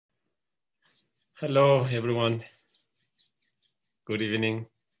Hello, everyone. Good evening.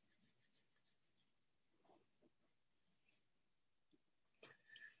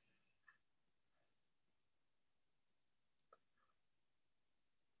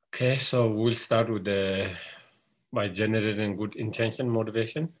 Okay, so we'll start with by generating good intention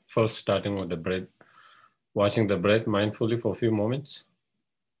motivation. First, starting with the breath, watching the breath mindfully for a few moments.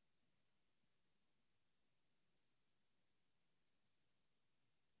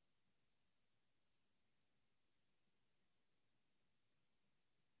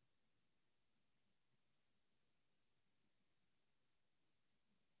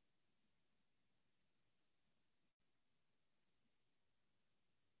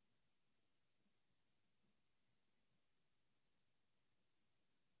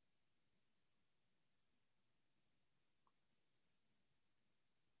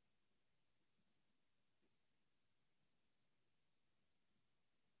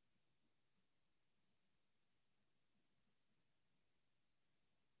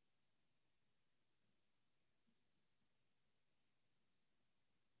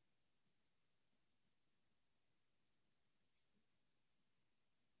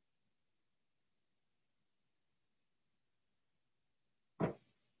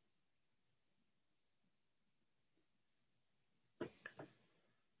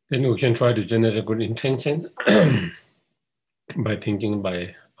 Then we can try to generate a good intention by thinking,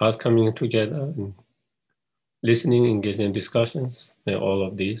 by us coming together and listening, engaging in discussions, and all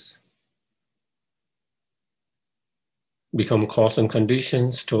of these become cause and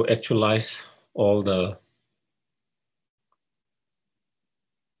conditions to actualize all the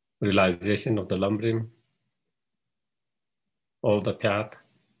realization of the lamrim, all the path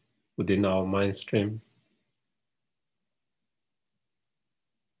within our mind stream.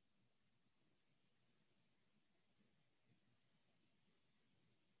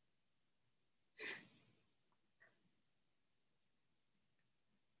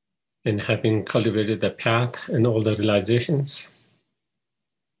 And having cultivated the path and all the realizations,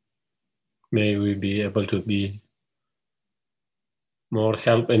 may we be able to be more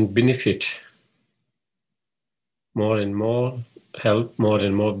help and benefit, more and more help, more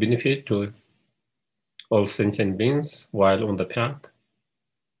and more benefit to all sentient beings while on the path.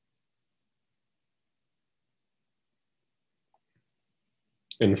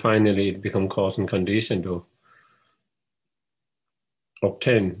 And finally, it becomes cause and condition to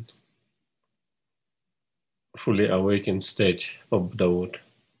obtain fully awakened state of Buddhahood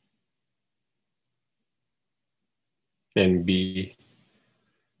and be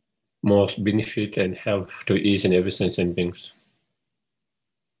most benefit and help to each and every sentient beings.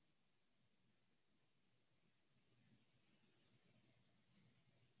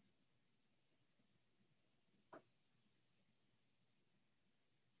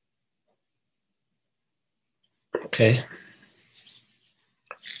 Okay.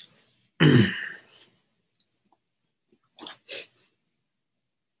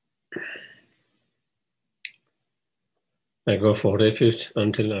 I go for refuge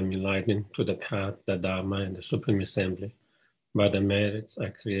until I'm enlightened to the path, the Dharma, and the Supreme Assembly. By the merits I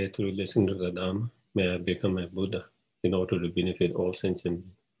create through listening to the Dharma, may I become a Buddha in order to benefit all sentient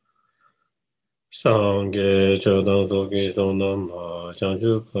beings. Sangye chodang soki sonam ma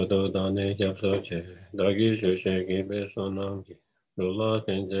chanchu pado dane gyapso che dagi shushe gibe sonam ki dola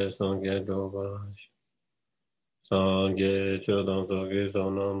kenje sangye dobash. Sangye chodang soki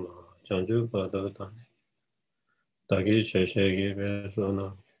sonam ma chanchu pado dane dagi shushe gibe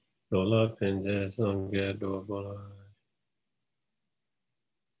sonam ki dola kenje sangye dobash.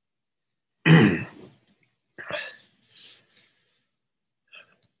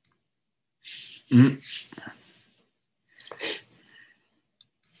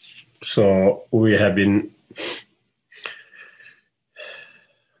 So we have been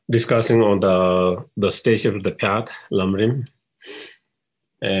discussing on the stage of the path, lamrim,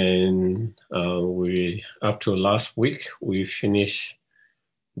 and we up to last week we finished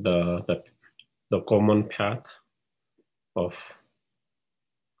the common path of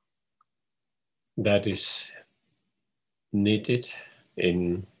that is needed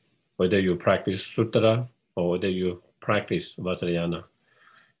in whether you practice sutra or whether you practice vajrayana.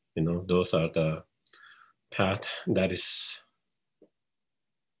 You know, those are the path that is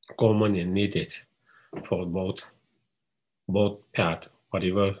common and needed for both path,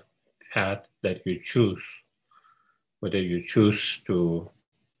 whatever path that you choose, whether you choose to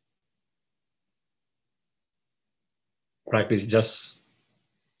practice just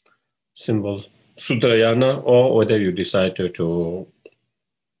simple sutrayana or whether you decide to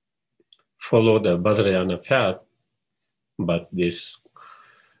follow the vajrayana path, but this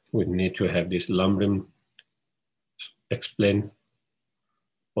we need to have this lamrim explained,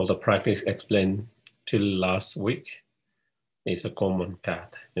 all the practice explained till last week is a common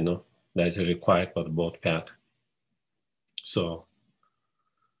path, that is required for both path. So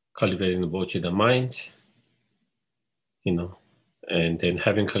cultivating the bodhicitta mind, and then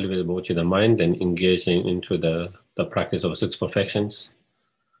having cultivated bodhicitta mind, then engaging into the practice of 6 perfections.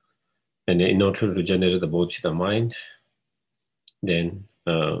 And then in order to generate the bodhicitta mind, then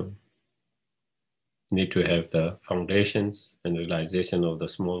need to have the foundations and realization of the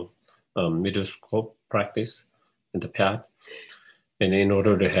small middle scope practice and the path. And in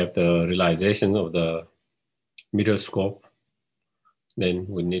order to have the realization of the middle scope, then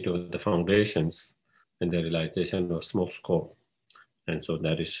we need to have the foundations and the realization of small scope. And so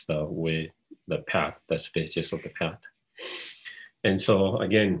that is the way, the path, the stages of the path. And so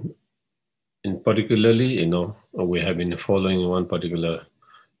again, in particularly, we have been following one particular,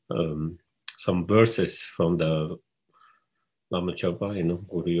 some verses from the Lama Chopa,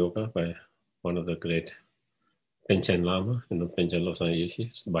 Guru Yoga, by one of the great Panchen Lama, Panchen Losang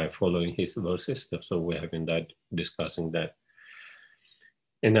Yeshe, by following his verses. So we have been discussing that.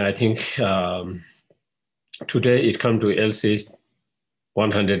 And I think today it comes to LC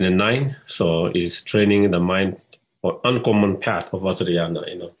 109, so it's training the mind or uncommon path of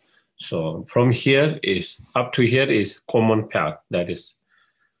Vajrayana, So from here up to here is common path that is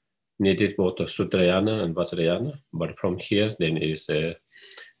needed both of Sutrayana and Vajrayana, but from here then is a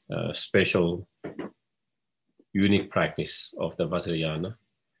special unique practice of the Vajrayana.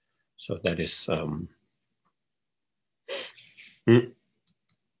 So that is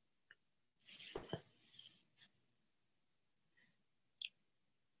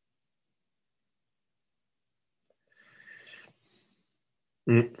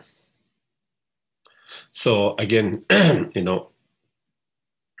So again, in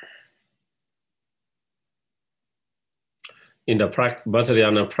the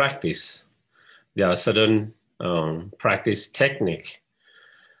Vajrayana practice, there are certain practice technique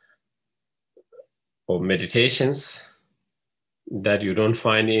or meditations that you don't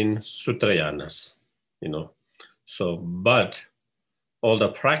find in Sutrayanas, So, but all the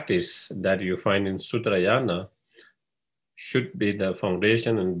practice that you find in Sutrayana should be the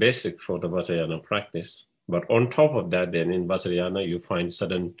foundation and basic for the Vajrayana practice. But on top of that, then in Vajrayana, you find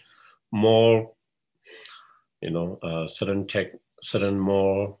certain more, certain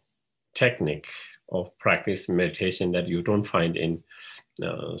more technique of practice meditation that you don't find in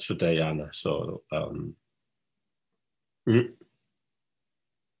Sutrayana. So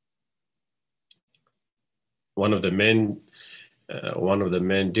one of the main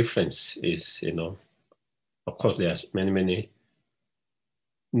difference is, of course, there's many,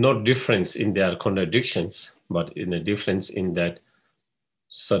 not difference in their contradictions, but in a difference in that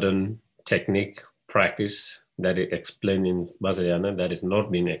certain technique practice that is explained in Vajrayana that is not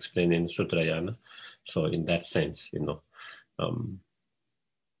being explained in Sutrayana. So in that sense,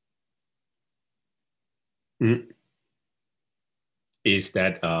 is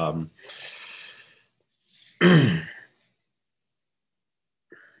that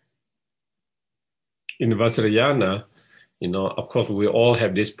in Vajrayana, of course, we all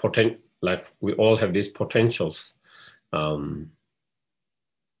have this we all have these potentials that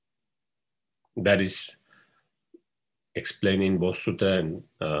is explained in both Sutra and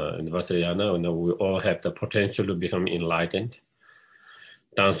in Vajrayana. We all have the potential to become enlightened,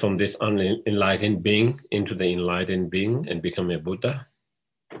 transform this unenlightened being into the enlightened being and become a Buddha,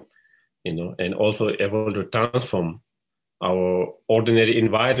 and also able to transform our ordinary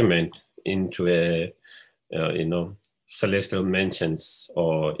environment into a, celestial mansions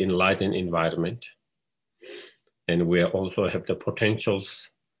or enlightened environment. And we also have the potentials.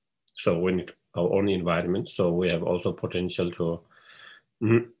 So when our own environment, so we have also potential to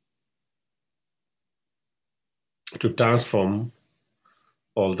transform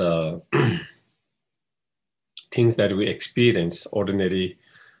all the things that we experience, ordinary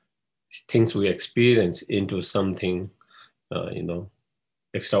things we experience, into something,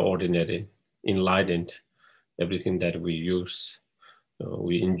 extraordinary, enlightened. Everything that we use,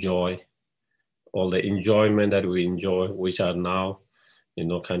 we enjoy, all the enjoyment that we enjoy, which are now,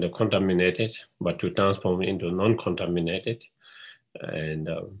 kind of contaminated, but to transform into non-contaminated, and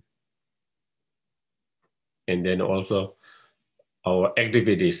then also our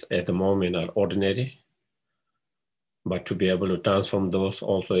activities at the moment are ordinary, but to be able to transform those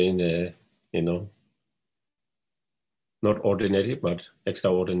also in a, not ordinary, but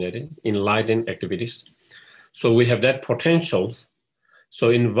extraordinary, enlightened activities. So we have that potential. So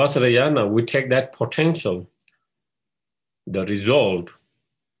in Vajrayana, we take that potential, the result,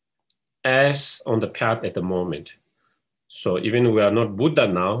 as on the path at the moment. So even we are not Buddha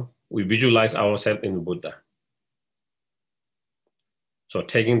now, we visualize ourselves in Buddha. So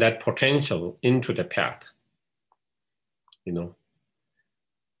taking that potential into the path, you know.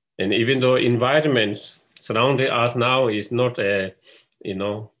 And even though environment surrounding us now is not a, you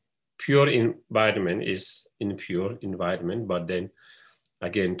know, pure environment, is impure environment, but then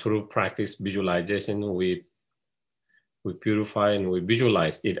again, through practice visualization, we purify and we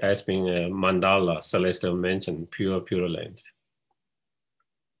visualize it as being a mandala, celestial mansion, pure land.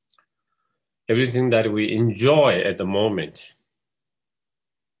 Everything that we enjoy at the moment,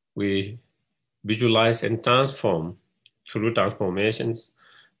 we visualize and transform through transformations,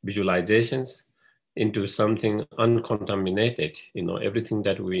 visualizations into something uncontaminated. You know, everything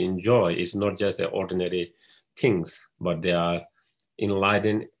that we enjoy is not just the ordinary things, but they are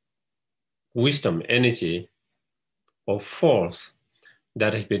enlightened wisdom, energy, or force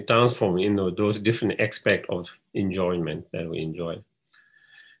that has been transformed into those different aspects of enjoyment that we enjoy.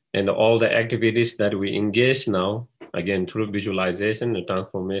 And all the activities that we engage now, again, through visualization and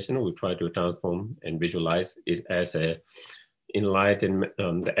transformation, we try to transform and visualize it as a enlightened,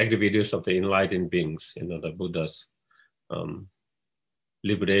 the activities of the enlightened beings, you know, the Buddhas,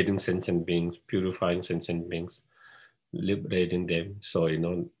 liberating sentient beings, purifying sentient beings, liberating them. So, you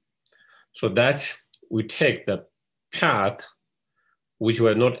know, so that we take the path which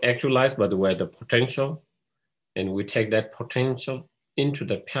were not actualized, but were the potential, and we take that potential into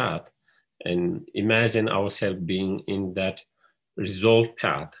the path and imagine ourselves being in that resolved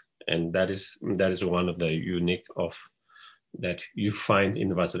path. And that is one of the unique of that you find in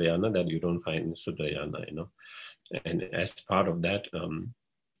Vajrayana that you don't find in Sutrayana, you know. And as part of that,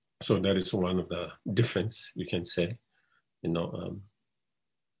 so that is one of the difference you can say, you know.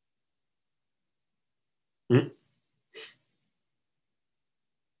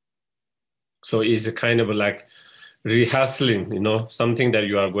 So it's a kind of like rehearsing, you know, something that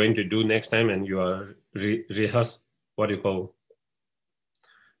you are going to do next time, and you are what do you call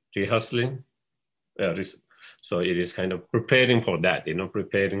rehearsing? So it is kind of preparing for that, you know,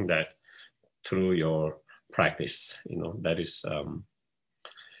 preparing that through your practice, you know, that is,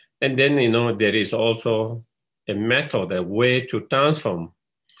 and then, you know, there is also a method, a way to transform,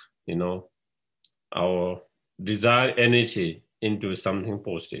 you know, our desire energy into something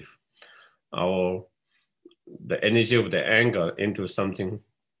positive, the energy of the anger into something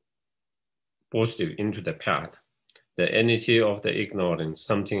positive, into the path, the energy of the ignorance,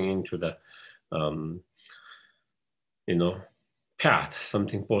 something into the, you know, path,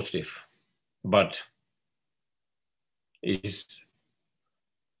 something positive. But is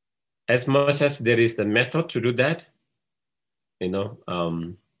as much as there is the method to do that, you know,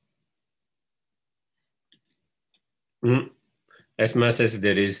 as much as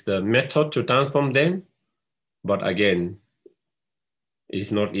there is the method to transform them, but again,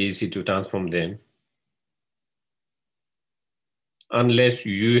 it's not easy to transform them unless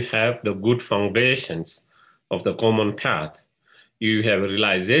you have the good foundations of the common path. You have a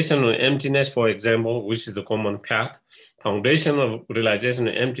realization of emptiness, for example, which is the common path, foundation of realization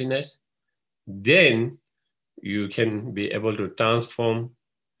of emptiness, then you can be able to transform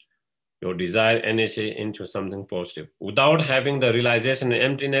your desired energy into something positive. Without having the realization of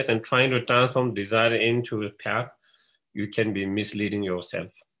emptiness and trying to transform desire into a path, you can be misleading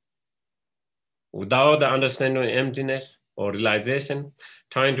yourself. Without the understanding of emptiness or realization,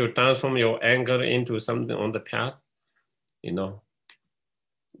 trying to transform your anger into something on the path, you know,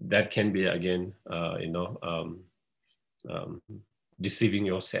 that can be again, deceiving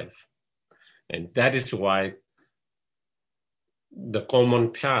yourself. And that is why the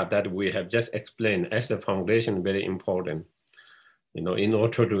common path that we have just explained as the foundation is very important. You know, in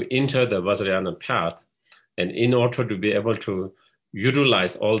order to enter the Vajrayana path, and in order to be able to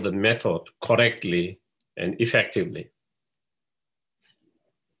utilize all the method correctly and effectively.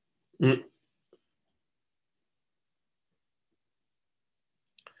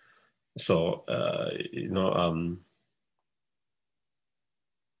 So,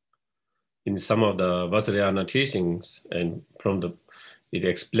 in some of the Vajrayana teachings, and it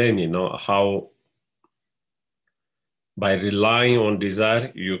explains, you know, how by relying on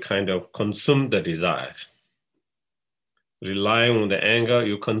desire, you kind of consume the desire. Relying on the anger,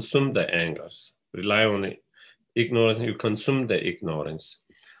 you consume the angers. Rely on the ignorance, you consume the ignorance.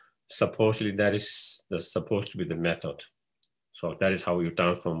 Supposedly that is supposed to be the method. So that is how you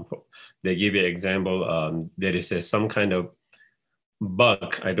transform. They give you an example. There is some kind of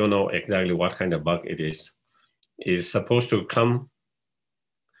bug. I don't know exactly what kind of bug it is. It's supposed to come,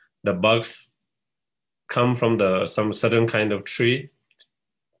 the bugs come from some certain kind of tree.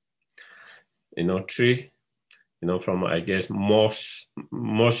 tree, from, I guess,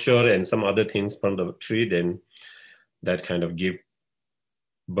 moisture and some other things from the tree, then that kind of give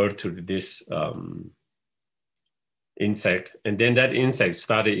birth to this insect. And then that insect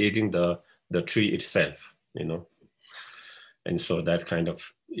started eating the tree itself, And so that kind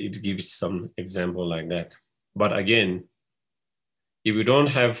of, it gives some example like that. But again, if you don't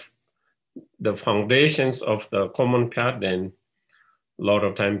have the foundations of the common path, then a lot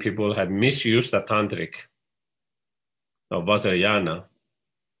of time people have misused the Tantric or Vajrayana,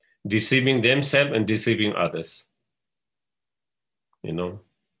 deceiving themselves and deceiving others,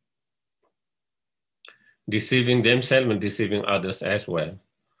 deceiving themselves and deceiving others as well,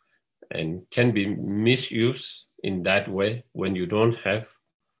 and can be misused in that way when you don't have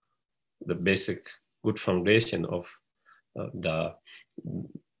the basic good foundation of the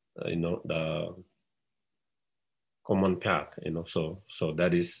common path, So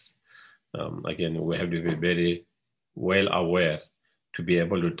that is, again, we have to be very well aware to be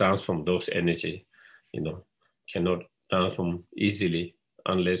able to transform those energy, cannot transform easily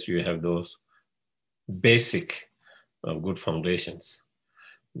unless you have those basic good foundations,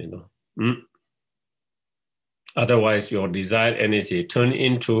 Otherwise, your desired energy turn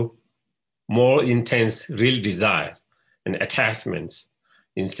into more intense real desire and attachments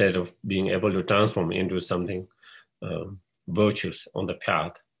instead of being able to transform into something virtuous on the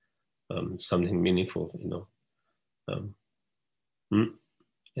path, something meaningful,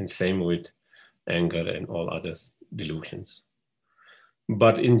 And same with anger and all other delusions.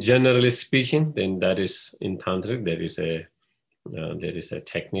 But in generally speaking, then that is in Tantric, there is a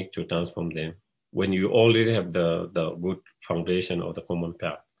technique to transform them when you already have the good foundation of the common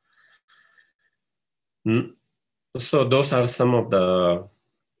path. So those are some of the,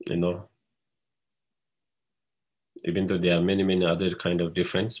 even though there are many, many other kind of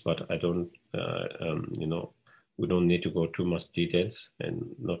difference, but I don't, we don't need to go too much details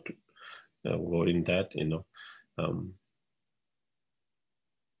and not go in that,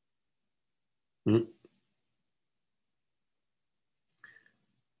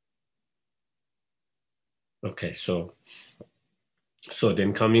 Okay, so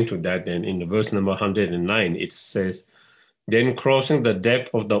then coming to that, then in the verse number 109, it says, then crossing the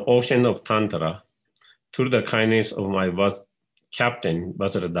depth of the ocean of Tantra, through the kindness of my captain,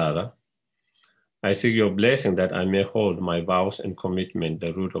 Vajradhara, I seek your blessing that I may hold my vows and commitment,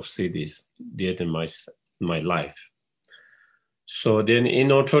 the root of siddhis, dear in my life. So then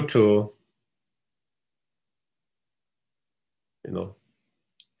in order to,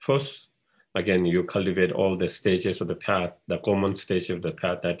 first, again, you cultivate all the stages of the path, the common stage of the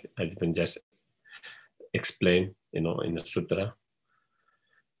path that has been just explained, in the sutra.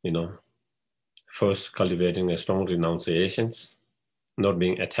 First cultivating a strong renunciations, not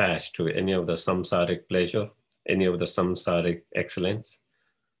being attached to any of the samsaric pleasure, any of the samsaric excellence,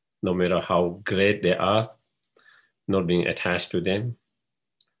 no matter how great they are, not being attached to them,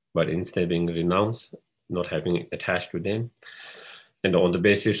 but instead being renounced, not having attached to them. And on the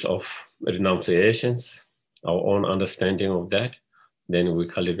basis of renunciations, our own understanding of that, then we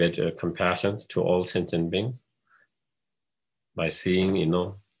cultivate compassion to all sentient beings by seeing,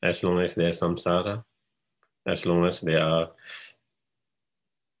 as long as there's samsara, as long as they are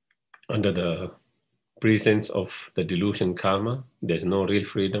under the presence of the delusion karma, there's no real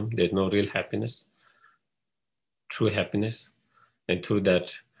freedom, there's no real happiness, true happiness. And through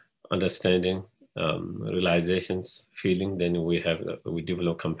that understanding, realizations, feeling, then we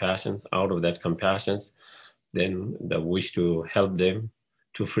develop compassion. Out of that compassion, then the wish to help them,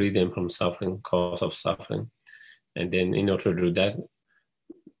 to free them from suffering, cause of suffering. And then in order to do that,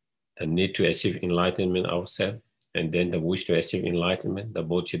 the need to achieve enlightenment ourselves, and then the wish to achieve enlightenment, the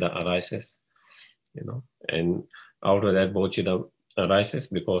bodhicitta arises, and out of that bodhicitta arises,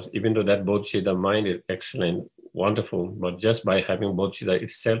 because even though that bodhicitta mind is excellent, wonderful, but just by having bodhicitta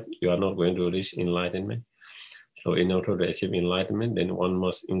itself, you are not going to reach enlightenment. So in order to achieve enlightenment, then one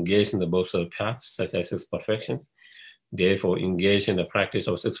must engage in the bodhicitta paths, such as 6 perfections. Therefore, engage in the practice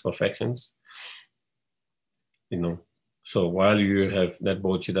of 6 perfections. So while you have that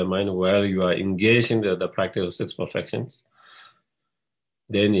bodhicitta mind, while you are engaged in the practice of 6 perfections,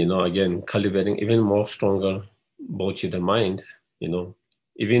 then, again, cultivating even more stronger bodhicitta mind,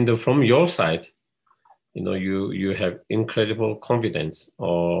 even though from your side, you have incredible confidence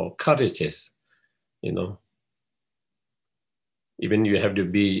or courageous, even you have to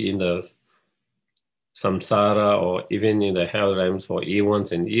be in the samsara or even in the hell realms for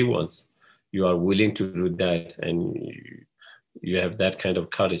eons and eons, you are willing to do that, and you have that kind of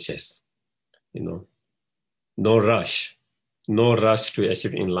courageous, no rush to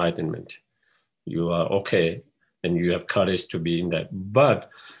achieve enlightenment. you are okay, and you have courage to be in that. But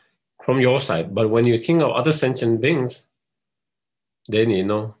from your side, but when you think of other sentient beings, then,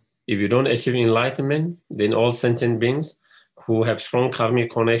 if you don't achieve enlightenment, then all sentient beings who have strong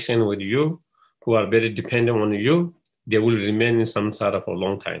karmic connection with you, who are very dependent on you, they will remain in samsara for a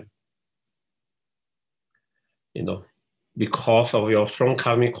long time. Because of your strong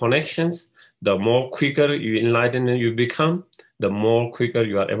karmic connections, the more quicker you enlighten and you become, the more quicker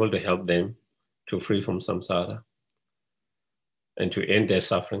you are able to help them to free from samsara and to end their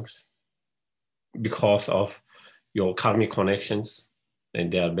sufferings because of your karmic connections,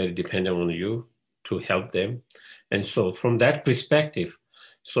 and they are very dependent on you to help them. And so from that perspective,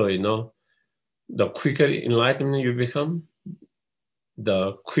 the quicker enlightenment you become,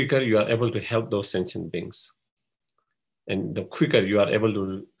 the quicker you are able to help those sentient beings. And the quicker you are able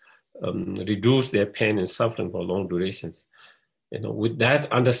to reduce their pain and suffering for long durations. With that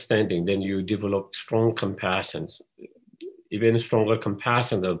understanding, then you develop strong compassion, even stronger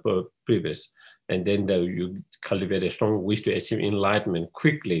compassion than previous. And then you cultivate a strong wish to achieve enlightenment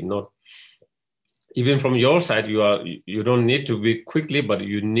quickly. Not even from your side, you don't need to be quickly, but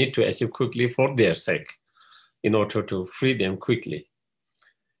you need to achieve quickly for their sake, in order to free them quickly.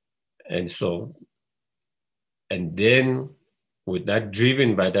 And then with that,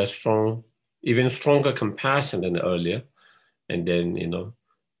 driven by that strong, even stronger compassion than earlier, and then,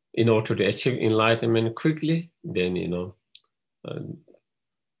 in order to achieve enlightenment quickly, then,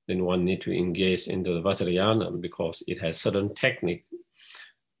 then one need to engage in the Vajrayana, because it has certain technique,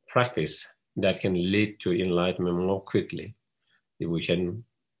 practice that can lead to enlightenment more quickly if we can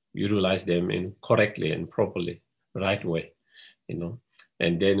utilize them in correctly and properly, right way,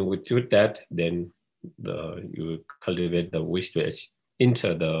 And then with that, then you cultivate the wish to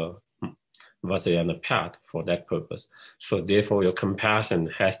enter the Vajrayana path for that purpose. So therefore, your compassion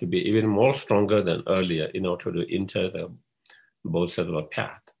has to be even more stronger than earlier in order to enter the Bodhisattva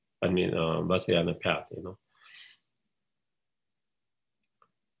path. Vajrayana path.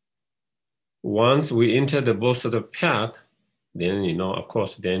 Once we enter the Bodhisattva path, then of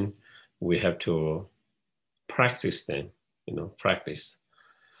course, then we have to practice. Then practice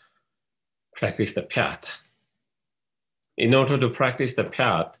the path. In order to practice the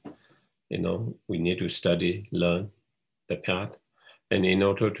path, we need to study, learn the path. And in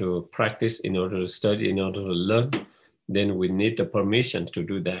order to practice, in order to study, in order to learn, then we need the permission to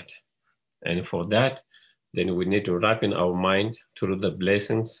do that. And for that, then we need to ripen our mind through the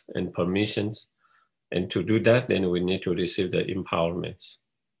blessings and permissions. And to do that, then we need to receive the empowerments.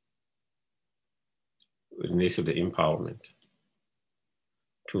 We need to the empowerment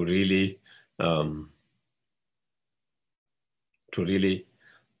to really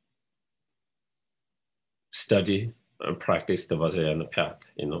study and practice the Vajrayana path,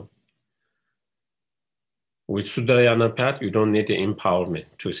 With Shuddhayana path, you don't need the empowerment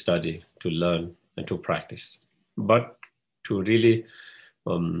to study, to learn, and to practice. But to really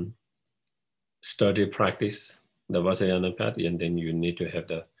study, practice the Vajrayana path, and then you need to have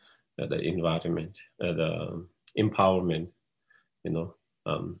the environment, the empowerment,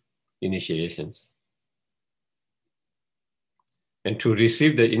 initiations. And to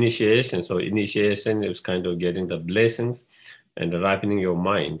receive the initiation, so initiation is kind of getting the blessings and ripening your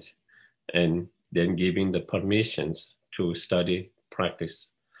mind, and then giving the permissions to study,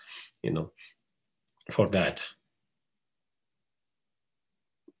 practice, for that,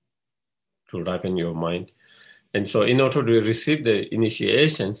 to ripen your mind. And so in order to receive the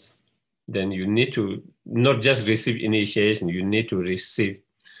initiations, then you need to not just receive initiation, you need to receive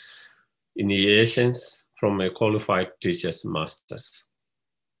initiations from a qualified teachers, masters.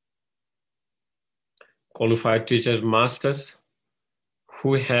 Qualified teachers, masters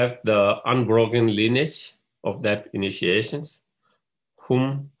who have the unbroken lineage of that initiations,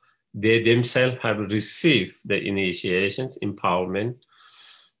 whom they themselves have received the initiations, empowerment,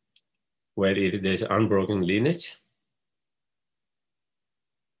 where there's unbroken lineage,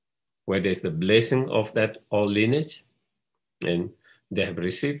 where there's the blessing of that all lineage, and they have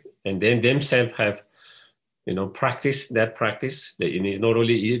received, and then themselves have practice that practice. They not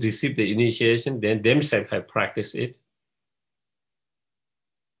only receive the initiation, then themselves have practiced it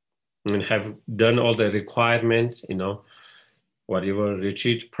and have done all the requirements, whatever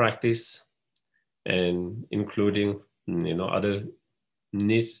retreat practice, and including, other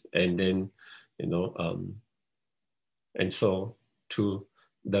needs, and then, and so to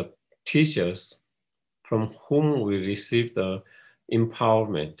the teachers from whom we receive the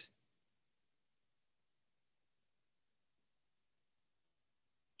empowerment,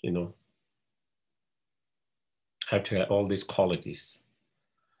 have to have all these qualities,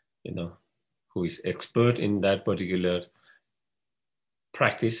 who is expert in that particular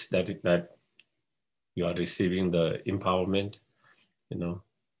practice that you are receiving the empowerment,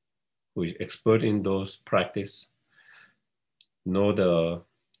 who is expert in those practice, know the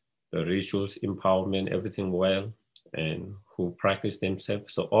rituals, empowerment, everything well, and who practice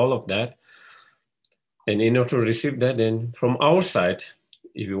themselves. So all of that. And in order to receive that, then from our side,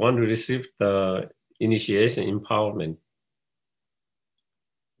 if you want to receive the initiation empowerment,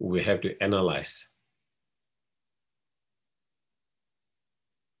 we have to analyze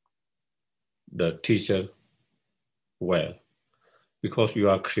the teacher well, because you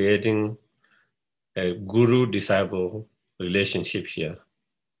are creating a guru-disciple relationship here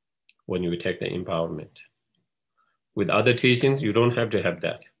when you take the empowerment. With other teachings, you don't have to have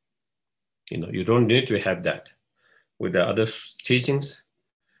that. You don't need to have that. With the other teachings,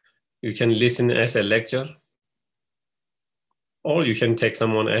 you can listen as a lecture, or you can take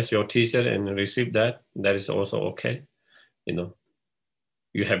someone as your teacher and receive that. That is also okay. You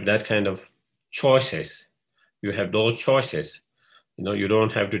have that kind of choices. You have those choices. You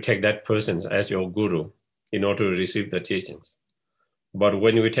don't have to take that person as your guru in order to receive the teachings. But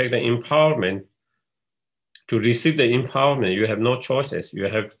when you take the empowerment, to receive the empowerment, you have no choices.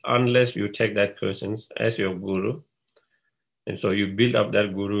 Unless you take that person as your guru. And so you build up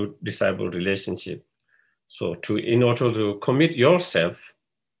that guru-disciple relationship. So in order to commit yourself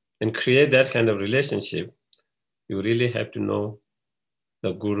and create that kind of relationship, you really have to know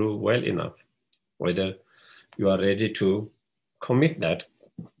the guru well enough, whether you are ready to commit that,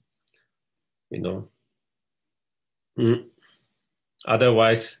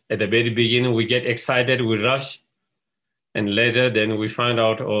 Otherwise, at the very beginning, we get excited, we rush, and later then we find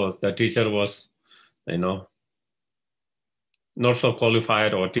out, oh, the teacher was, not so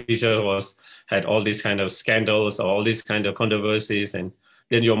qualified, or teacher had all these kind of scandals or all these kind of controversies, and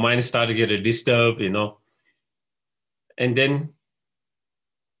then your mind starts to get disturbed, and then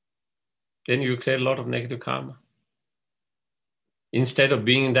you create a lot of negative karma. Instead of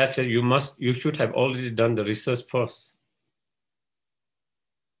being in that state, you should have already done the research first.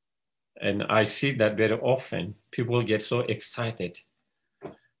 And I see that very often. People get so excited.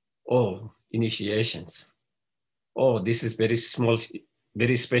 Oh, initiations. Oh, this is very small,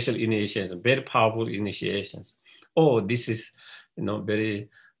 very special initiations, very powerful initiations. Oh, this is, very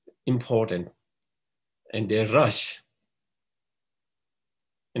important. And they rush.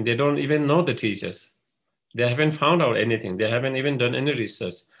 And they don't even know the teachers. They haven't found out anything. They haven't even done any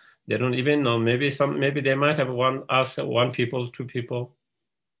research. They don't even know. Maybe they might have asked one people, two people,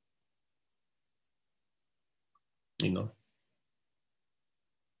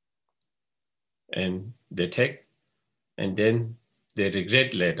 and they take, and then they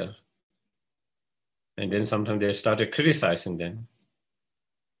regret later. And then sometimes they started criticizing them,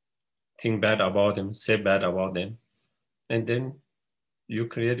 think bad about them, say bad about them. And then you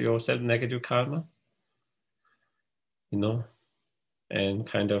create yourself negative karma, and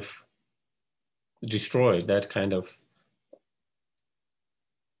kind of destroy that kind of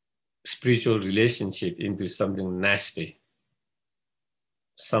spiritual relationship into something nasty,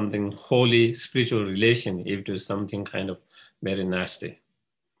 something holy spiritual relation into something kind of very nasty.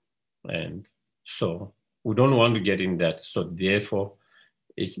 And so we don't want to get in that. So therefore,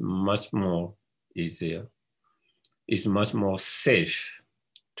 it's much more easier. It's much more safe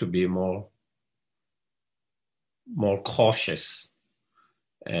to be more cautious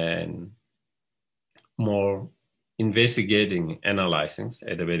and more investigating, analyzing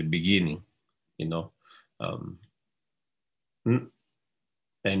at the very beginning,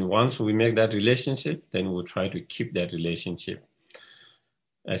 and once we make that relationship, then we'll try to keep that relationship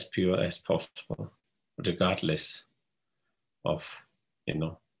as pure as possible, regardless of,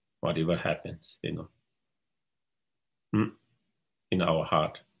 whatever happens, in our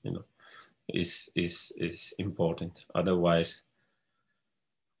heart, is important. Otherwise,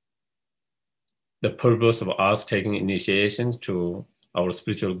 the purpose of us taking initiation to our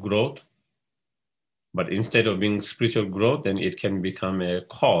spiritual growth, but instead of being spiritual growth, then it can become a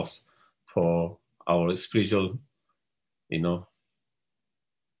cause for our spiritual,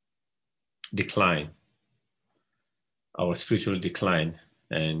 decline, our spiritual decline,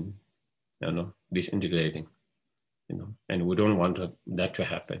 and, disintegrating, and we don't want that to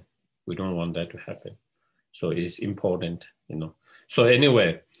happen. We don't want that to happen. So it's important, So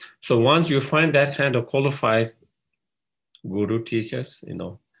anyway, so once you find that kind of qualified guru teachers,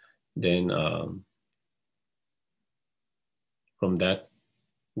 then from that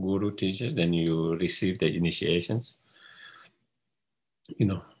guru teachers, then you receive the initiations,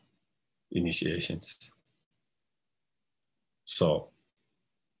 initiations. So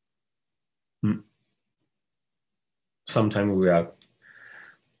Sometimes we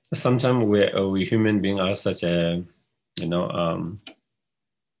human beings are such a,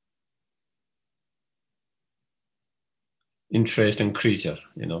 interesting creature,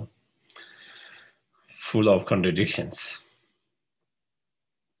 full of contradictions,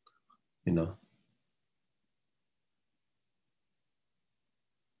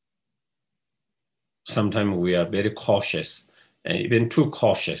 Sometimes we are very cautious, and even too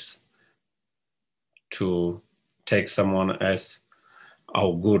cautious, to take someone as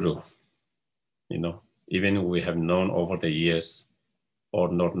our guru, even we have known over the years or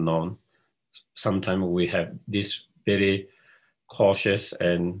not known. Sometimes we have this very cautious,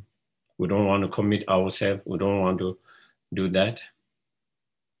 and we don't want to commit ourselves. We don't want to do that.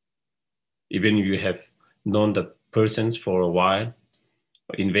 Even you have known the persons for a while,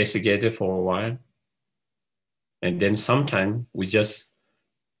 investigated for a while, and then sometimes we just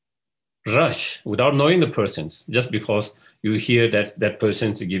rush without knowing the persons, just because you hear that that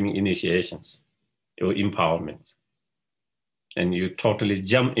person is giving initiations or empowerment, and you totally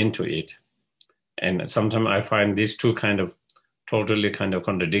jump into it. And sometimes I find these two totally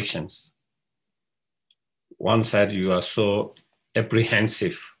contradictions. One side, you are so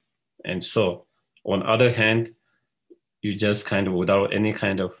apprehensive, and so on other hand, you just without any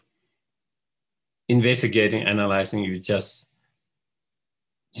investigating, analyzing, you just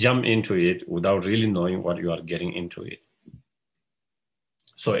jump into it without really knowing what you are getting into it.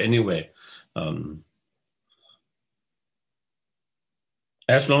 So anyway,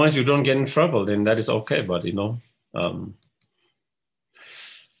 as long as you don't get in trouble, then that is okay. But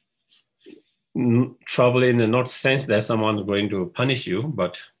trouble in the not sense that someone's going to punish you,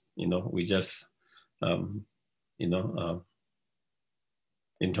 but we just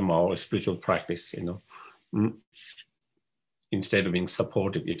into our spiritual practice, instead of being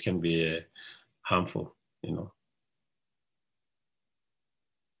supportive, it can be harmful,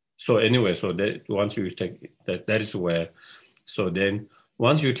 So anyway, so that once you take that is where, so then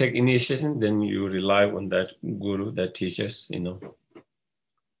once you take initiation, then you rely on that guru that teaches,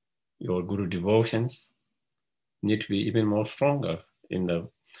 your guru devotions need to be even more stronger in the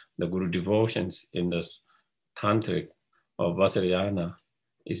guru devotions in the Tantric or Vajrayana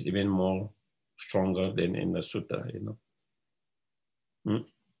is even more stronger than in the sutta,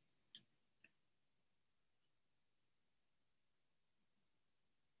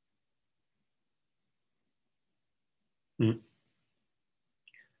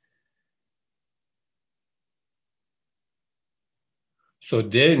 So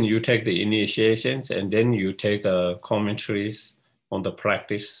then you take the initiations, and then you take the commentaries on the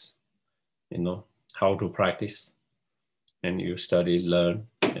practice, how to practice, and you study, learn,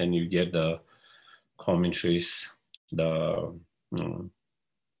 and you get the commentaries, the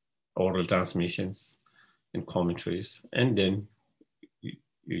oral transmissions and commentaries, and then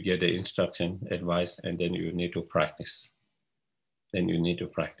you get the instruction, advice, and then you need to practice.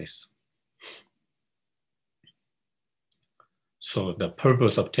 So the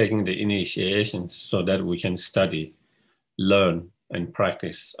purpose of taking the initiation so that we can study, learn, and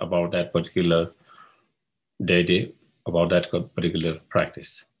practice about that particular deity, about that particular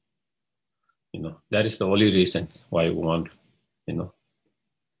practice. That is the only reason why we want,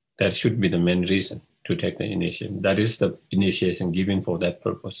 that should be the main reason to take the initiation. That is the initiation given for that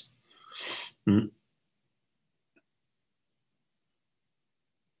purpose. And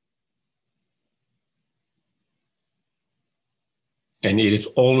it is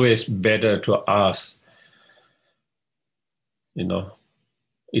always better to ask,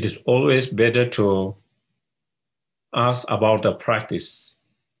 it is always better to ask about the practice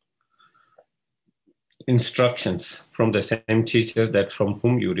instructions from the same teacher that from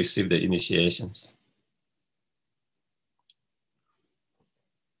whom you receive the initiations.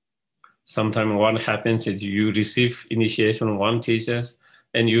 Sometimes what happens is you receive initiation from one teacher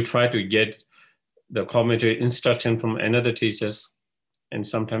and you try to get the commentary instruction from another teachers, and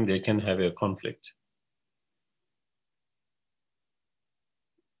sometimes they can have a conflict.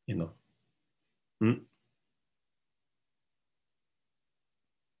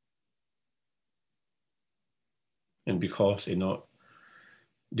 And because,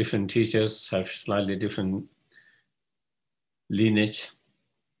 different teachers have slightly different lineage,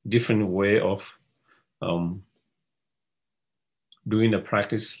 different way of doing the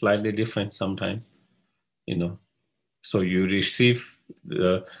practice, slightly different sometimes, So you receive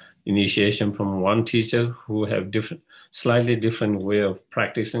the initiation from one teacher who have slightly different way of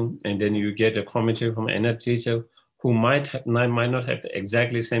practicing, and then you get a commentary from another teacher who might not have the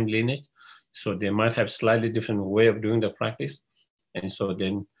exactly same lineage, so they might have slightly different way of doing the practice, and so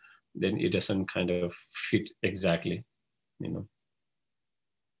then then it doesn't kind of fit exactly, you know.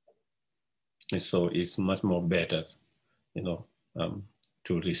 And so it's much more better, you know,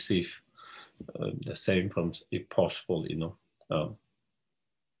 to receive the same from, if possible, you know.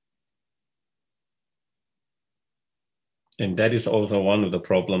 And that is also one of the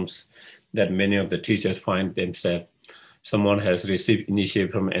problems that many of the teachers find themselves. Someone has received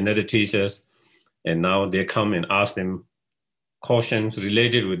initiation from another teachers, and now they come and ask them questions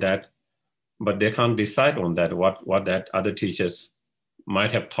related with that, but they can't decide on that, what that other teachers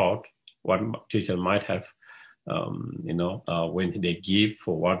might have taught, what teacher might have, you know, when they give,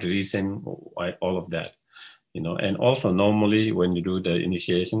 for what reason, why, all of that, you know. And also normally when you do the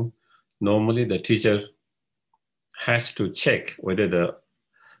initiation, normally the teacher has to check whether the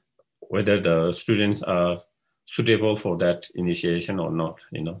students are suitable for that initiation or not,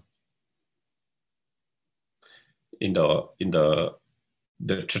 you know. In the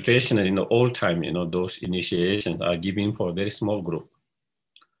tradition, in the old time, you know, those initiations are given for a very small group.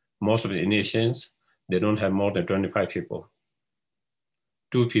 Most of the initiations, they don't have more than 25 people.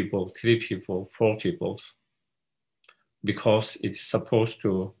 2 people, 3 people, 4 people, because it's supposed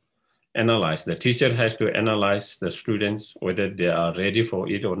to analyze. The teacher has to analyze the students, whether they are ready for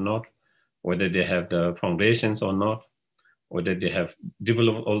it or not, whether they have the foundations or not, whether they have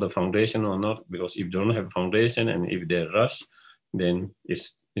developed all the foundation or not. Because if they don't have foundation and if they rush, then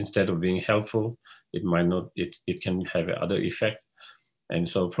it's, instead of being helpful, it might not, it can have other effect. And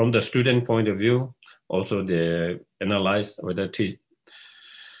so from the student point of view, also they analyze whether the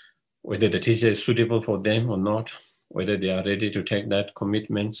teacher is suitable for them or not, whether they are ready to take that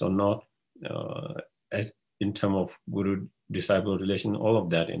commitments or not, as in terms of guru-disciple relation, all of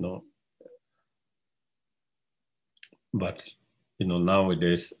that, you know. But, you know,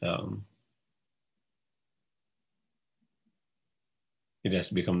 nowadays, it has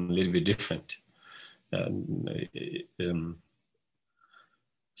become a little bit different.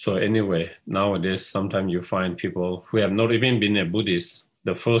 So anyway, nowadays, sometimes you find people who have not even been a Buddhist,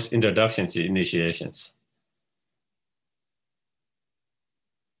 the first introductions to initiations.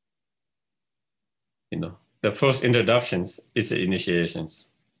 You know, the first introductions is the initiations.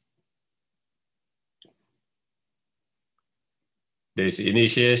 There's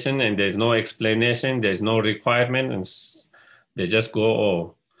initiation and there's no explanation, there's no requirement, and they just go,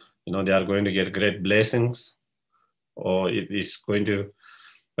 oh, you know, they are going to get great blessings, or it is going to,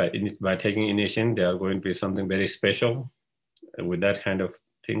 by taking initiation, they are going to be something very special. And with that kind of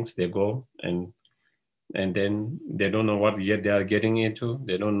things, they go, and then they don't know what yet they are getting into.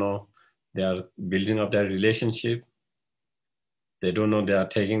 They don't know they are building up their relationship. They don't know they are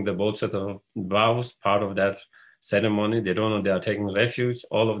taking the both set of vows, part of that ceremony. They don't know they are taking refuge,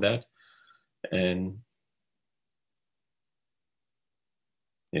 all of that. And,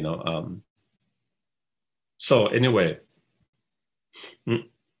 you know, so anyway,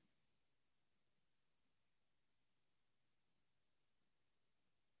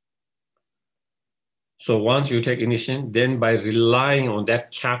 so once you take initiation, then by relying on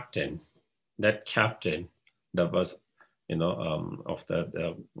that captain that was, you know, of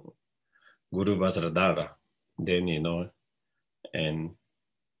the Guru Vajradhara, then, you know, and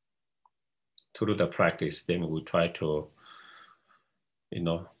through the practice, then we try to, you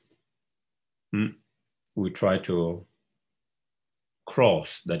know, we try to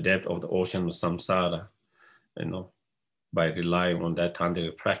cross the depth of the ocean of samsara, you know, by relying on that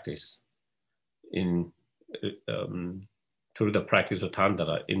tantric practice, in through the practice of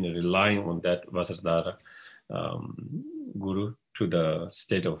tantra, in relying on that Vajradhara Guru to the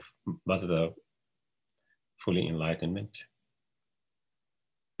state of Vajra fully enlightenment.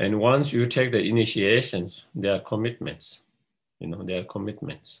 And once you take the initiations, there are commitments, you know, there are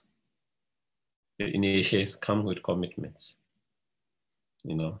commitments. The initiations come with commitments,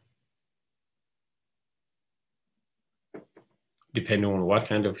 you know. Depending on what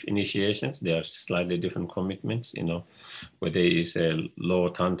kind of initiations, there are slightly different commitments, you know, whether it's a low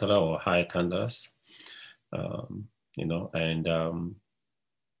tantra or high tantras, you know, and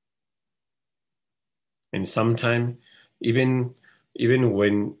sometimes even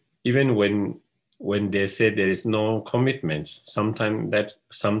when they say there is no commitments, sometimes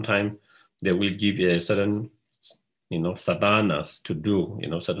they will give you a certain, you know, sadhanas to do, you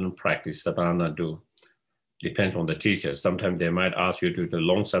know, certain practice sadhana do. Depends on the teacher. Sometimes they might ask you to do the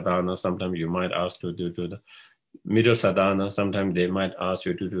long sadhana. Sometimes you might ask to do the middle sadhana. Sometimes they might ask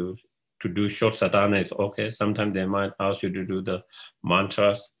you to do short sadhana is okay. Sometimes they might ask you to do the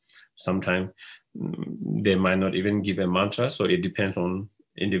mantras. Sometimes they might not even give a mantra. So it depends on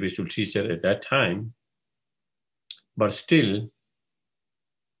individual teacher at that time. But still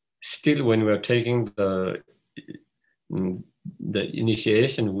still when we're taking the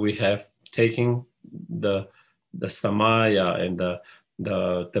initiation, we have taken the samaya and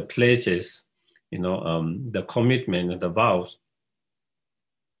the pledges, the commitment and the vows,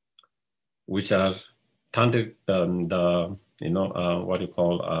 which are tantric, what you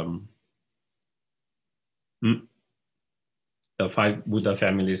call the 5 Buddha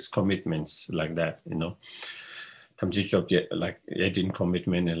families commitments, like that, like 18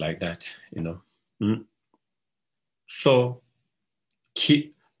 commitment and like that, So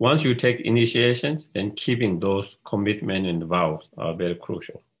once you take initiations, then keeping those commitment and vows are very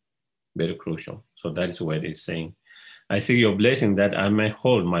crucial, very crucial. So that is what it's saying. I seek your blessing that I may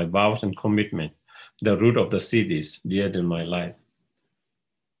hold my vows and commitment, the root of the siddhis, dear in my life.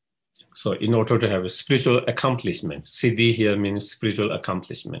 So in order to have a spiritual accomplishment, siddhi here means spiritual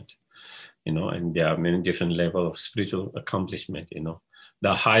accomplishment, and there are many different levels of spiritual accomplishment,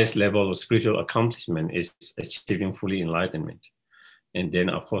 The highest level of spiritual accomplishment is achieving fully enlightenment. And then,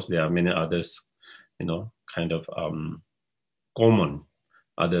 of course, there are many others, kind of common,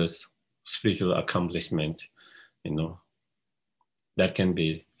 others spiritual accomplishment, that can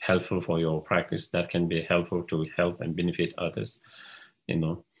be helpful for your practice, that can be helpful to help and benefit others,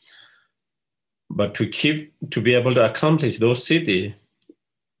 But to be able to accomplish those siddhi,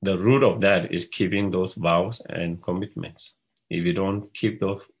 the root of that is keeping those vows and commitments. If you don't keep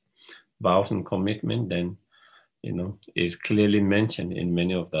those vows and commitment, then is clearly mentioned in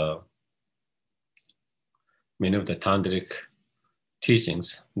many of the tantric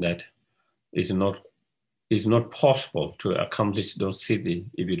teachings that is not possible to accomplish those siddhi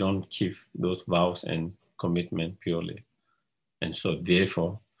if you don't keep those vows and commitment purely. And so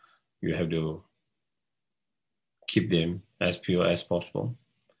therefore you have to keep them as pure as possible.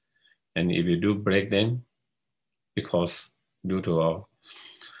 And if you do break them, because due to our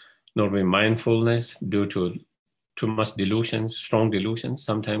not being mindfulness, due to too much delusion, strong delusion,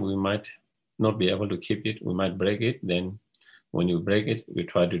 sometimes we might not be able to keep it, we might break it. Then when you break it, we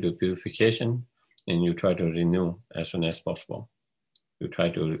try to do purification and you try to renew as soon as possible. You try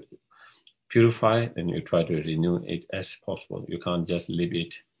to purify and you try to renew it as possible. You can't just leave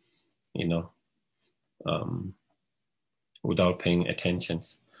it, without paying attention,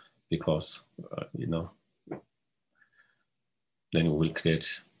 because, then it will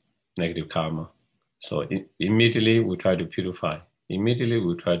create negative karma. So immediately we try to purify. Immediately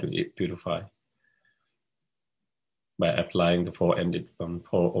we try to purify by applying the 4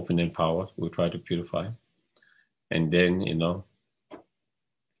 opening powers. We try to purify, and then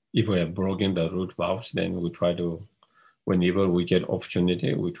if we have broken the root vows, then we try to, whenever we get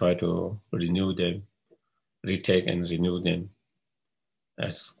opportunity, we try to renew them, retake and renew them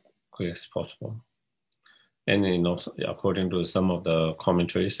as quick as possible. And according to some of the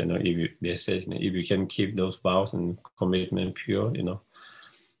commentaries, they say if you can keep those vows and commitment pure,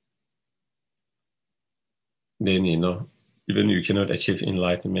 then even you cannot achieve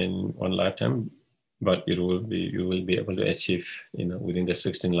enlightenment in one lifetime, but you will be able to achieve within the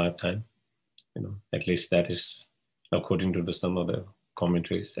 16 lifetime. At least that is according to some of the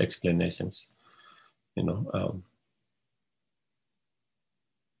commentaries, explanations.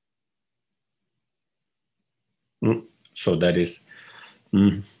 So that is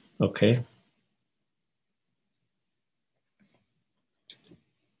okay.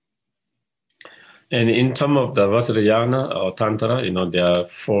 And in terms of the Vajrayana or Tantra, there are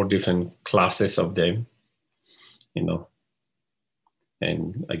 4 different classes of them,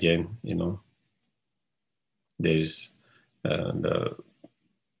 and again, there's the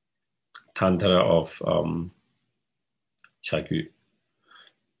Tantra of Chagyu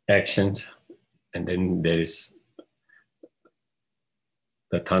actions, and then there's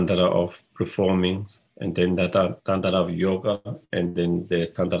the Tantra of performing, and then the Tantra of yoga, and then the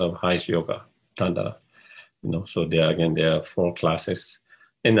Tantra of highest yoga. Tantra, so there are 4 classes,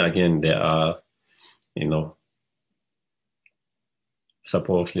 and again there are,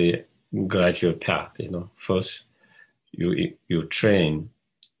 supposedly gradual path. First you train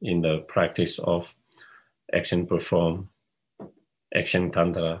in the practice of action perform, action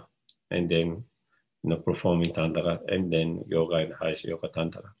Tantra, and then performing Tantra, and then yoga and highest yoga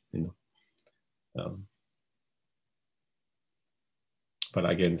Tantra. But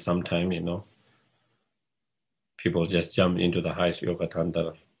again, sometimes people just jump into the highest yoga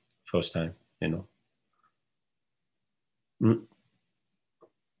Tantra first time,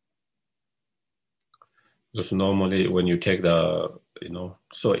 Because normally when you take the,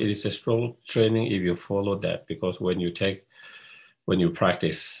 so it is a strong training if you follow that, because when you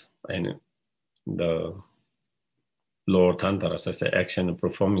practice and the lower tantras, as an action and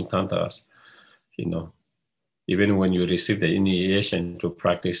performing tantras, you know, even when you receive the initiation to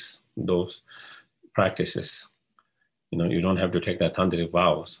practice those practices, you know, you don't have to take the tantric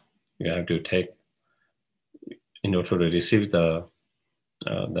vows. You have to take, in order to receive the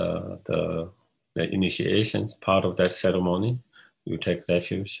initiations, part of that ceremony, you take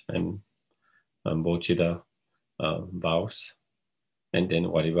refuge and bodhicitta vows, and then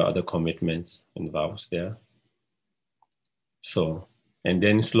whatever other commitments and vows there. So, and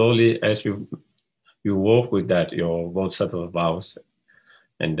then slowly as you work with that, your bodhisattva vows,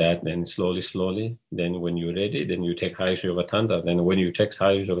 and that, then slowly, then when you're ready, then you take Hayasya Yoga Tantra. Then when you take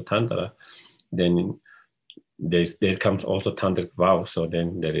Hayasya Yoga Tantra, then there comes also tantric vows. So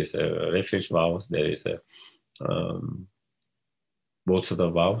then there is a refuge vows, there is a bodhisattva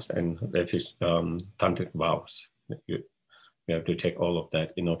vows and refuge tantric vows. You have to take all of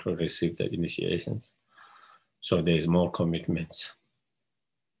that in order to receive the initiations. So there is more commitments.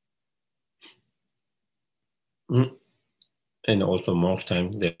 And also most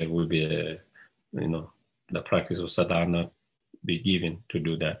times there will be a, you know, the practice of sadhana be given to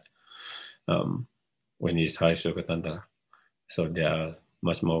do that when it's Hayasya Yoga Tantra. So there are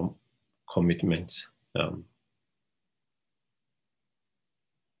much more commitments.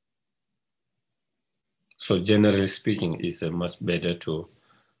 So generally speaking, it's much better to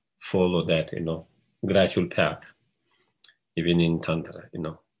follow that, you know, gradual path, even in Tantra, you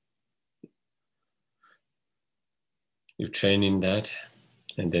know. You train in that,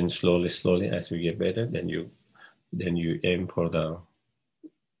 and then slowly, as you get better, then you aim for the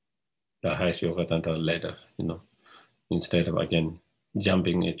Hayasya Yoga Tantra ladder, you know, instead of again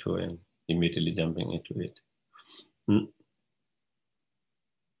jumping into and immediately jumping into it.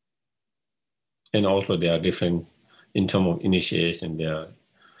 And also there are different, in terms of initiation, there are,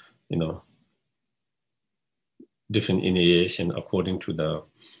 you know, different initiation according to the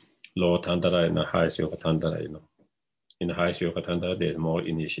lower Tantra and the Hayasya Yoga Tantra, you know. In the Hayasya Yoga Tantra, there's more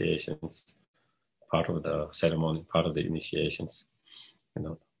initiations, part of the ceremony, part of the initiations, you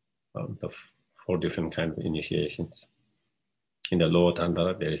know, the 4 different kinds of initiations. In the lower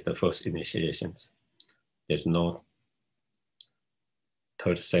Tantra, there is the first initiations. There's no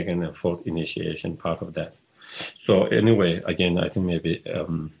 3rd, 2nd, and 4th initiation part of that. So anyway, again, I think maybe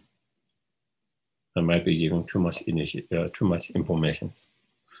I might be giving too much information.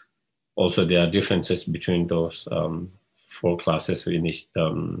 Also, there are differences between those 4 classes of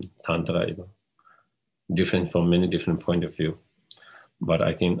Tantra, you know, different from many different point of view. But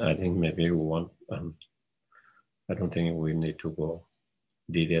I think maybe we want, I don't think we need to go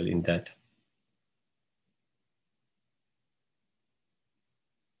detail in that.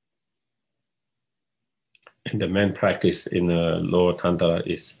 And the main practice in lower Tantra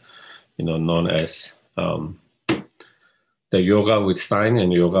is, you know, known as the yoga with sign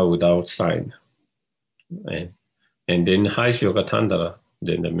and yoga without sign. And then Hayasya Yoga Tantra,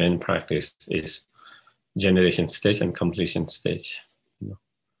 then the main practice is generation stage and completion stage. You know.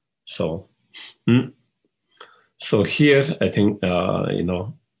 So here, I think, you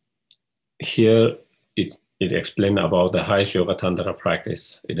know, here it explains about the Hayasya Yoga Tantra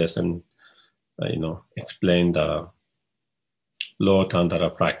practice. It doesn't, you know, explain the lower Tantra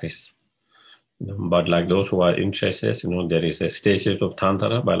practice. You know, but like those who are interested, you know, there is a stages of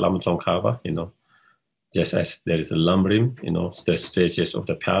Tantra by Lama Tsongkhapa, you know, just as there is a lamrim, you know, the stages of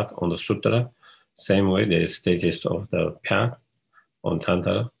the path on the sutra. Same way, there is stages of the path on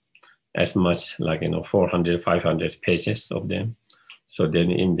Tantra, as much like, you know, 400, 500 pages of them. So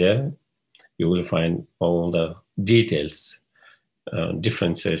then in there, you will find all the details,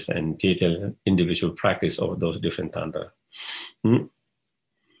 differences and detailed individual practice of those different Tantra.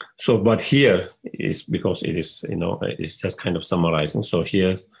 So, but here is because it is, you know, it's just kind of summarizing. So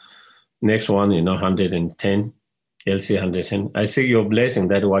here, next one, you know, 110, LC 110. I seek your blessing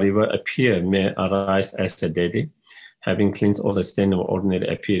that whatever appear may arise as a deity, having cleansed all the stain of ordinary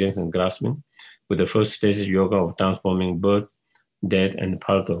appearance and grasping, with the first stage yoga of transforming birth, death, and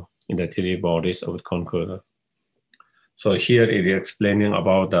parto in the 3 bodies of the conqueror. So here it is explaining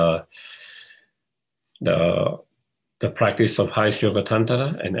about the practice of Hayasya Yoga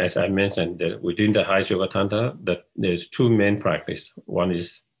Tantra, and as I mentioned, that within the Hayasya Yoga Tantra, that there's 2 main practice. One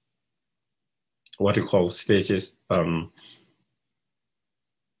is what you call stages,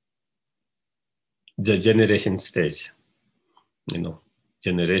 the generation stage, you know,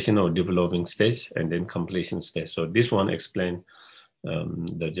 generation or developing stage, and then completion stage. So this one explains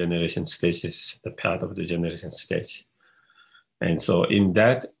the generation stages, the path of the generation stage. And so in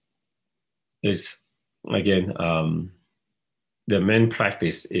that is, again, the main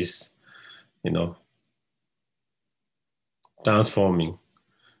practice is, you know, transforming,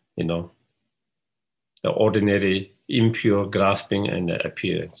 you know, the ordinary impure grasping and the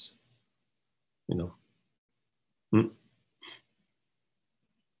appearance, you know.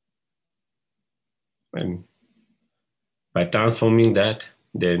 And by transforming that,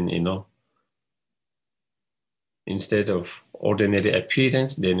 then, you know, instead of ordinary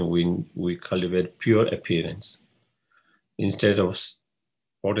appearance, then we cultivate pure appearance. Instead of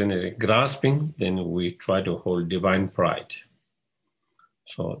ordinary grasping, then we try to hold divine pride.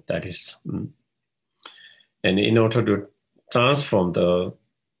 So that is, and in order to transform the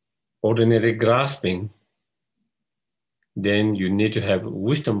ordinary grasping, then you need to have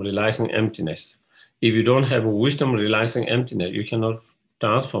wisdom realizing emptiness. If you don't have wisdom realizing emptiness, you cannot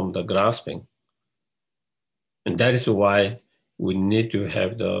transform the grasping. And that is why we need to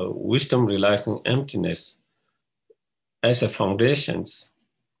have the wisdom realizing emptiness as a foundation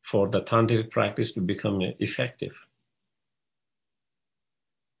for the tantric practice to become effective.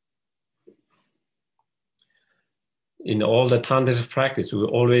 In all the tantric practice, we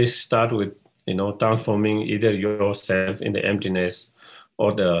always start with, you know, transforming either yourself in the emptiness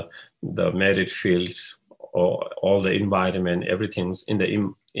or the merit fields or all the environment, everything's in the,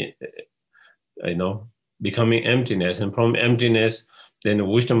 you know, becoming emptiness. And from emptiness, then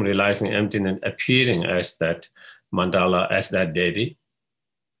wisdom realizing emptiness appearing as that mandala, as that deity.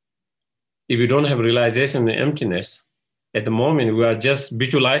 If you don't have realization in emptiness, at the moment we are just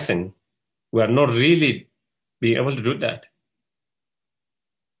visualizing. We are not really being able to do that.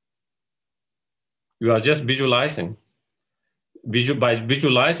 You are just visualizing. By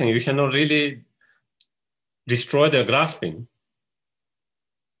visualizing, you cannot really destroy the grasping.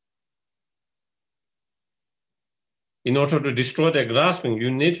 In order to destroy the grasping, you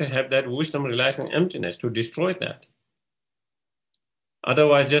need to have that wisdom realizing emptiness to destroy that.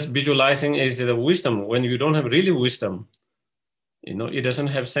 Otherwise, just visualizing is the wisdom. When you don't have really wisdom, you know, it doesn't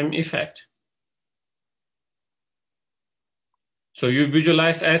have same effect. So you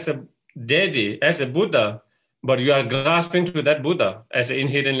visualize as a deity, as a Buddha, but you are grasping to that Buddha as an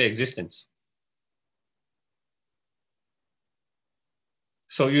inherently existence.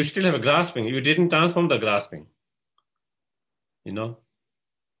 So you still have a grasping. You didn't transform the grasping, you know.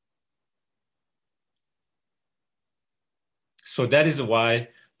 So that is why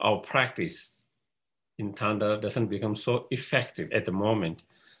our practice in Tantra doesn't become so effective at the moment,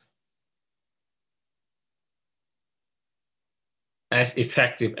 as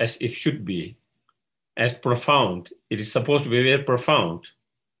effective as it should be, as profound. It is supposed to be very profound,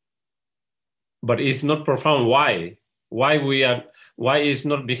 but it's not profound. Why? Why is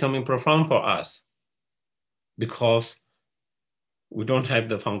not becoming profound for us? Because we don't have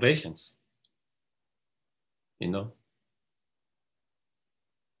the foundations, you know.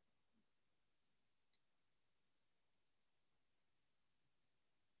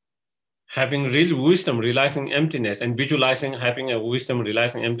 Having real wisdom, realizing emptiness, and visualizing having a wisdom,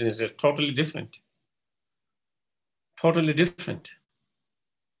 realizing emptiness is totally different. Totally different.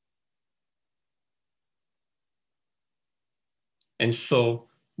 And so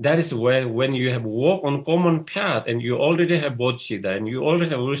that is where, when you have walked on common path and you already have bodhicitta and you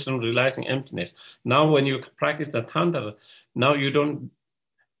already have wisdom realizing emptiness, now when you practice the Tantra, now you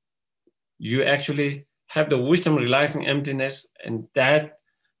actually have the wisdom realizing emptiness, and that,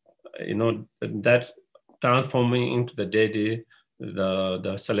 you know, that transforming into the deity,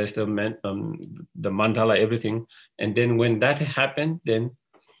 the celestial man, the mandala, everything. And then when that happens, then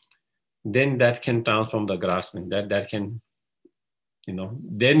that can transform the grasping, that can, you know,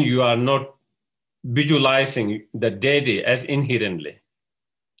 then you are not visualizing the deity as inherently,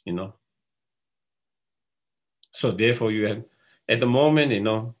 you know. So therefore you have, at the moment, you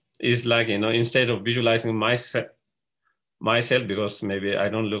know, it's like, you know, instead of visualizing myself, because maybe I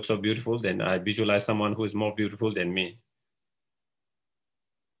don't look so beautiful, then I visualize someone who is more beautiful than me,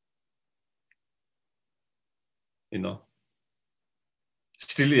 you know.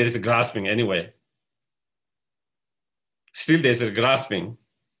 Still there is a grasping anyway. Still there's a grasping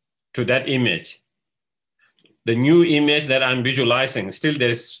to that image. The new image that I'm visualizing, still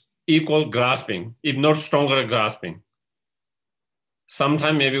there's equal grasping, if not stronger grasping.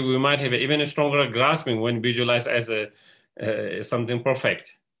 Sometimes maybe we might have even a stronger grasping when visualized as something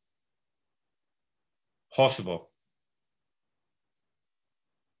perfect, possible.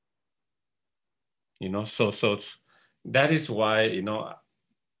 You know, so that is why, you know,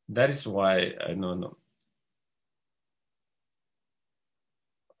 that is why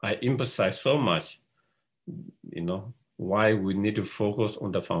I emphasize so much, you know, why we need to focus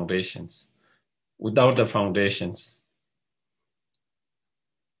on the foundations. Without the foundations,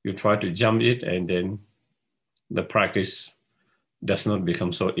 you try to jump it and then the practice does not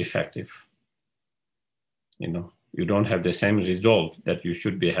become so effective. You know, you don't have the same result that you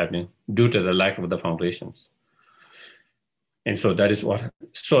should be having due to the lack of the foundations. And so that is what,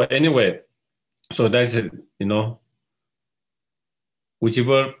 so anyway, so that's it, you know,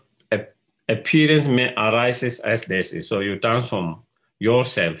 whichever appearance may arise as this is. So you transform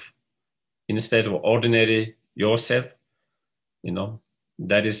yourself instead of ordinary yourself, you know,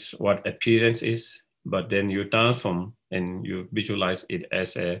 that is what appearance is. But then you transform and you visualize it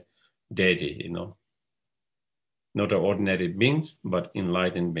as a deity, you know, not ordinary beings, but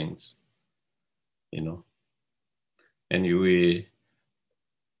enlightened beings, you know. And you,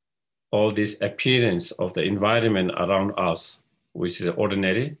 all this appearance of the environment around us, which is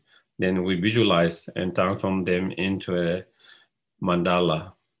ordinary, then we visualize and transform them into a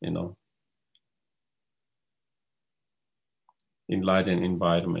mandala, you know, enlightened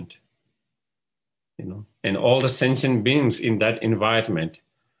environment, you know. And all the sentient beings in that environment,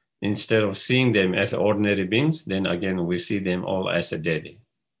 instead of seeing them as ordinary beings, then again, we see them all as a deity.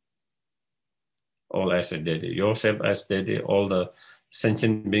 All as a deity. Yourself as deity, all the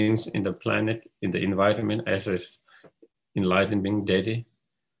sentient beings in the planet, in the environment as enlightened being deity.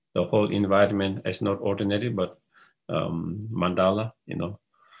 The whole environment as not ordinary, but mandala, you know.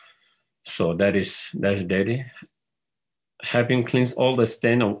 So that's deity. Having cleansed all the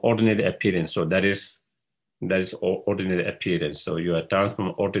stain of ordinary appearance. So that is ordinary appearance. So you are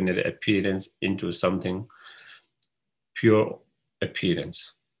transforming ordinary appearance into something pure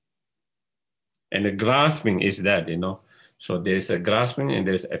appearance. And the grasping is that, you know. So there's a grasping and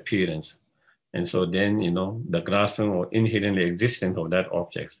there's appearance. And so then, you know, the grasping or inherently existence of that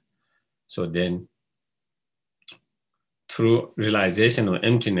object. So then through realization of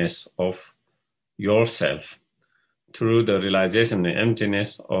emptiness of yourself, through the realization of the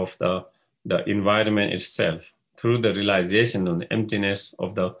emptiness of the environment itself, through the realization of the emptiness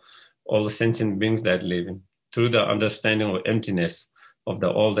of all the sentient beings that live in, through the understanding of emptiness of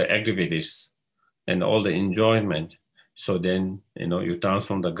all the activities and all the enjoyment. So then, you know, you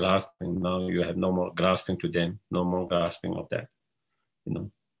transform the grasping. Now you have no more grasping to them, no more grasping of that, you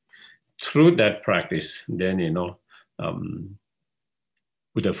know. Through that practice, then, you know,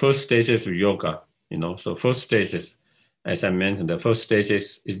 with the first stages of yoga, you know, so first stages, as I mentioned, the first stage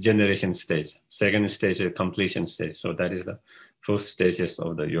is generation stage. Second stage is completion stage. So that is the first stages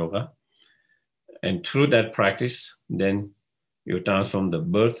of the yoga. And through that practice, then you transform the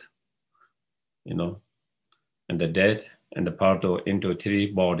birth, you know, and the death and the parto into three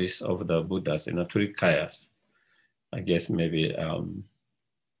bodies of the Buddhas, you know, three kayas. I guess maybe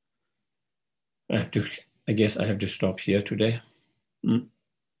I guess I have to stop here today.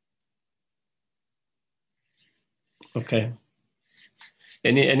 Okay.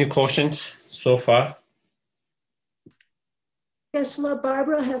 Any questions so far? Geshe,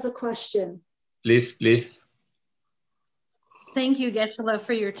 Barbara has a question. Please, please. Thank you, Geshe,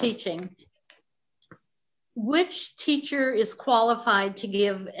 for your teaching. Which teacher is qualified to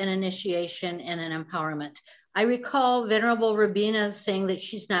give an initiation and an empowerment? I recall Venerable Rabina saying that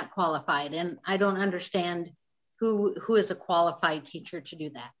she's not qualified, and I don't understand who is a qualified teacher to do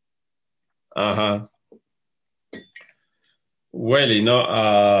that. Uh-huh. Well, you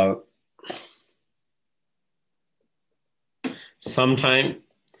know, sometimes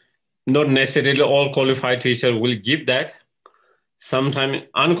not necessarily all qualified teachers will give that. Sometimes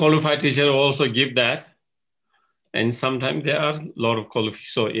unqualified teachers also give that. And sometimes there are a lot of qualified.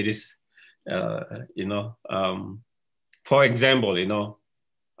 So it is, you know, for example, you know,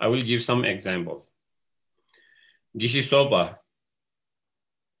 I will give some example. Geshe Thubten,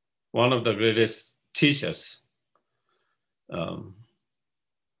 one of the greatest teachers,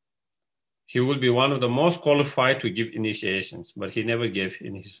 he will be one of the most qualified to give initiations, but he never gave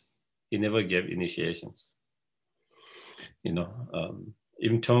initiations. You know,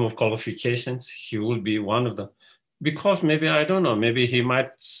 in terms of qualifications, he will be one of the, because maybe, I don't know, maybe he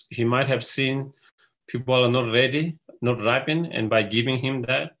might have seen people are not ready, not ripened, and by giving him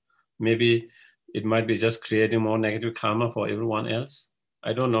that, maybe it might be just creating more negative karma for everyone else.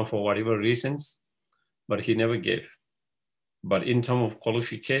 I don't know, for whatever reasons, but he never gave. But in terms of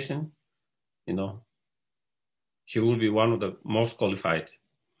qualification, you know, he will be one of the most qualified,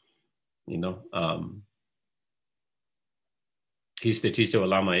 you know. He's the teacher of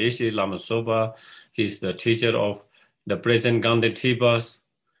Lama Yeshe, Lama Soba. He's the teacher of the present Gandhi Tibas,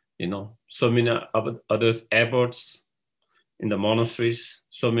 you know, so many others abbots in the monasteries,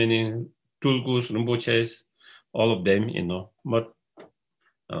 so many Tulkus, Rinpoches, all of them, you know. But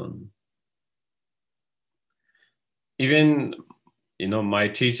even, you know, my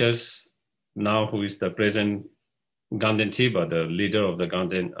teachers now, who is the present Ganden Tiba, the leader of the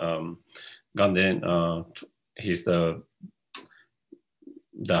Ganden, he's the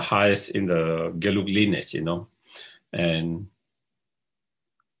highest in the Gelug lineage,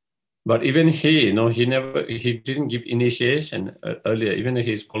 but even he, he didn't give initiation earlier. Even if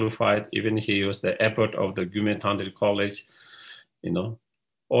he's qualified, even he was the abbot of the Gyume Tantric College,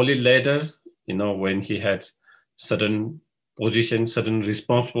 only later, when he had certain position, certain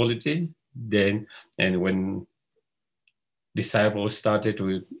responsibility, then, and when disciples started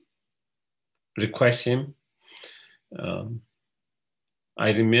to request him,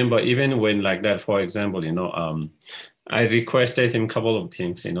 I remember even when like that, for example, I requested him a couple of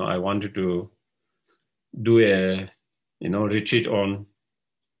things. I wanted to do a, retreat on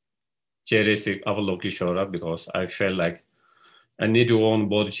Cheresik Avalokiteshvara, because I felt like I need to own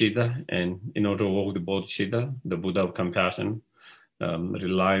bodhicitta, and in order to walk the bodhicitta, the Buddha of compassion,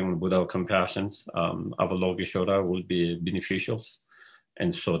 relying on Buddha of compassion, Avalokiteshvara will be beneficial.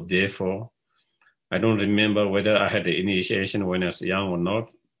 And so therefore, I don't remember whether I had the initiation when I was young or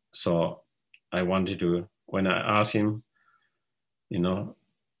not. So I wanted to, when I asked him, and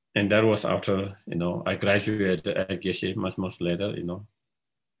that was after, I graduated at Geshe much later,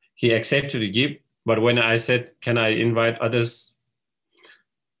 he accepted to give. But when I said, can I invite others?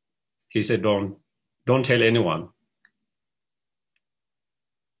 He said, don't tell anyone.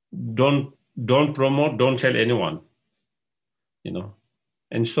 Don't promote, don't tell anyone,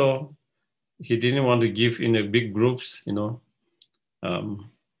 And so he didn't want to give in a big groups, and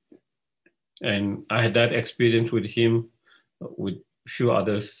I had that experience with him, with few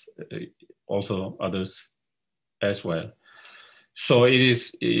others, also others as well. So it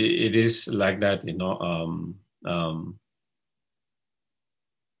is like that,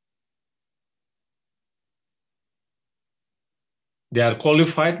 they are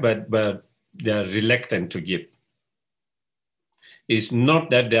qualified, but they are reluctant to give. It's not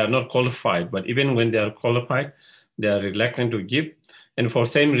that they are not qualified, but even when they are qualified, they are reluctant to give. And for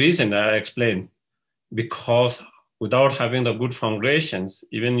same reason I explained, because without having the good foundations,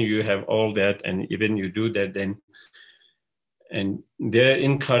 even you have all that, and even you do that, then, and their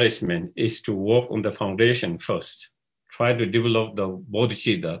encouragement is to work on the foundation first. Try to develop the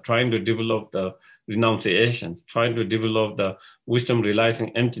bodhicitta, trying to develop the renunciations, trying to develop the wisdom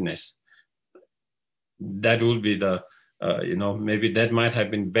realizing emptiness. That will be the, maybe that might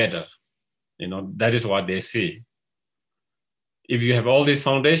have been better. That is what they see. If you have all this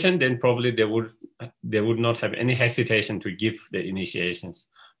foundation, then probably they would not have any hesitation to give the initiations,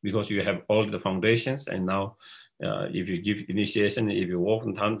 because you have all the foundations. And now if you give initiation, if you walk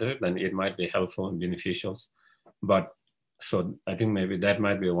in Tantra, then it might be helpful and beneficial. But so I think maybe that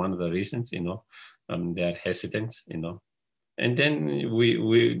might be one of the reasons, their hesitance, And then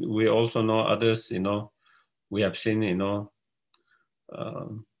we also know others, we have seen,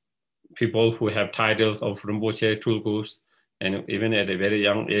 people who have titles of Rinpoche, Tulkus, and even at a very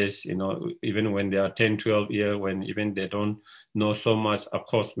young age, even when they are 10, 12 years, when even they don't know so much, of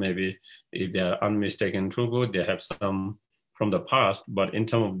course, maybe if they are unmistaken Tulku, they have some from the past, but in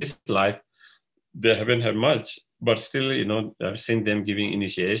terms of this life, they haven't had much, but still, I've seen them giving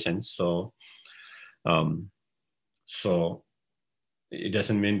initiation. So, so it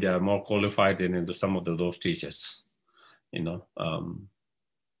doesn't mean they are more qualified than some of those teachers,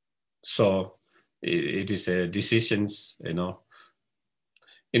 So it is a decisions,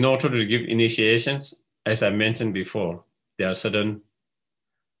 In order to give initiations, as I mentioned before, there are certain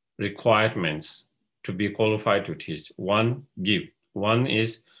requirements to be qualified to teach. One, give. One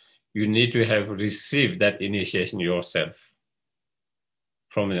is you need to have received that initiation yourself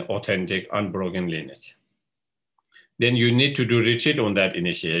from an authentic, unbroken lineage. Then you need to do retreat on that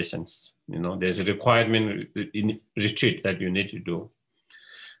initiations. There's a requirement in retreat that you need to do.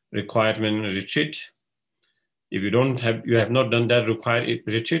 Requirement retreat. If you have not done that required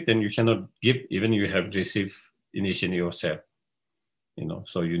retreat, then you cannot give, even you have received initiation yourself.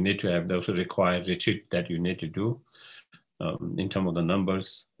 So you need to have those required retreat that you need to do in terms of the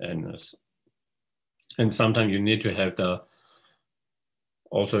numbers, and sometimes you need to have the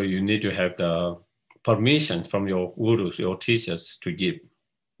permissions from your gurus, your teachers to give,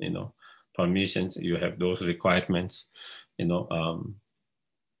 permissions. You have those requirements,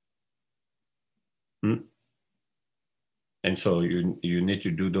 And so you need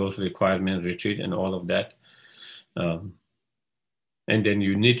to do those requirement retreat and all of that. And then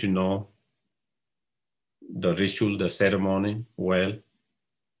you need to know the ritual, the ceremony well.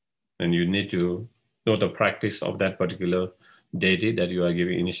 And you need to know the practice of that particular deity that you are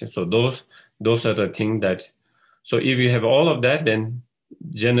giving initiation. So those are the things that, so if you have all of that, then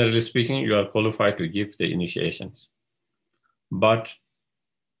generally speaking, you are qualified to give the initiations. But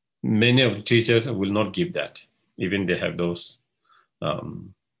many of the teachers will not give that, even they have those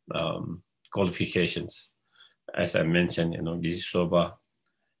qualifications. As I mentioned, Geshe Soba,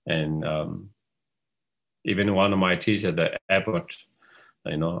 and even one of my teachers, the abbot,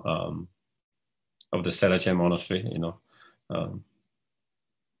 of the Serachen monastery,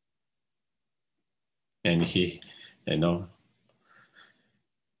 and he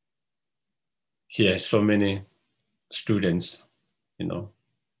has so many students,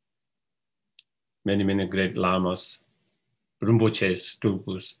 many great lamas, Rinpoches,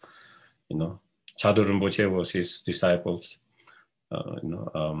 Tulkus, Chadu Rinpoche was his disciples,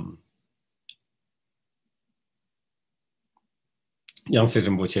 Yangtze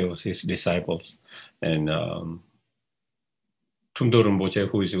Rinpoche was his disciples, and Tumdo Rinpoche,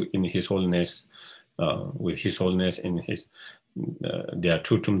 who is in His Holiness, with His Holiness in his, there are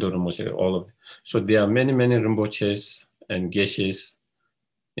two Tumdo Rinpoche, all of. So there are many Rinpoches and Geshes,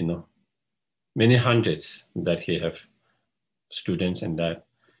 many hundreds that he have students and that.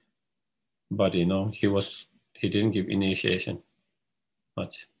 But he didn't give initiation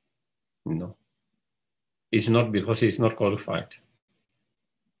much, It's not because he's not qualified,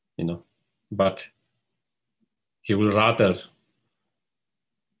 but he will rather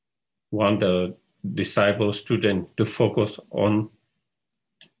want the disciple student to focus on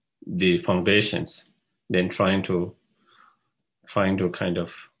the foundations than trying to kind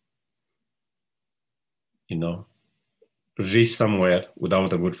of, reach somewhere without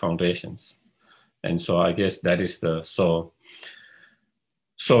the good foundations. And so I guess that is so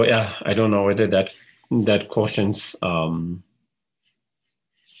yeah, I don't know whether that questions, I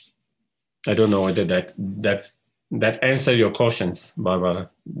don't know whether that answer your questions, Barbara.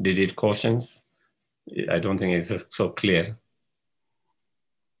 Did it questions? I don't think it's so clear.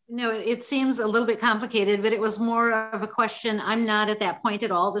 No, it seems a little bit complicated, but it was more of a question. I'm not at that point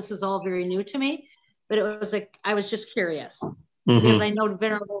at all. This is all very new to me, but it was like, I was just curious because I know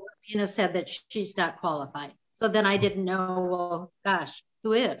Venerable Rabina said that she's not qualified. So then I didn't know, well, gosh,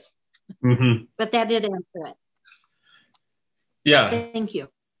 who is? But that did answer it. Yeah. Thank you.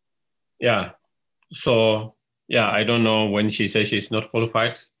 Yeah. So, yeah, I don't know when she says she's not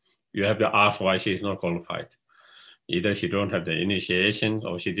qualified, you have to ask why she's not qualified. Either she don't have the initiation,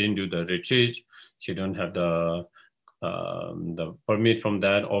 or she didn't do the retreat, she don't have the permit from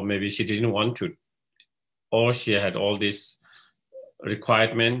that, or maybe she didn't want to, or she had all this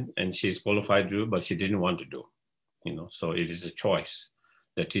requirement and she's qualified to do, but she didn't want to do. So it is a choice.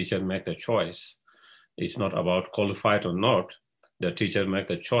 The teacher make the choice. It's not about qualified or not. The teacher make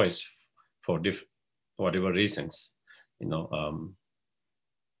the choice for whatever reasons,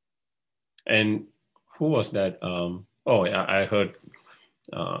 and who was that? I heard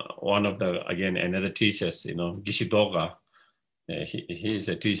one of another teachers, Geshe Doga. He is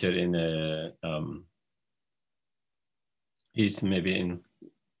a teacher in he's maybe in,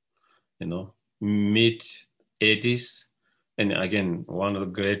 mid 80s, and again, one of the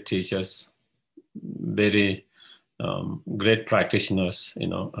great teachers, very great practitioners,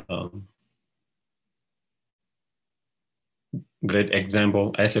 great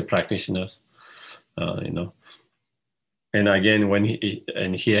example as a practitioner, And again, when he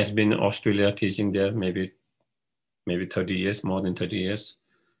has been in Australia teaching there maybe 30 years, more than 30 years.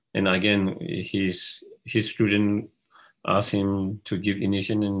 And again, his student asked him to give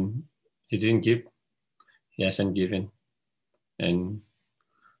initiation, and he didn't give. He hasn't given. And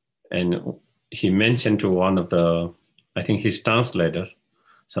he mentioned to one of the, I think his translator,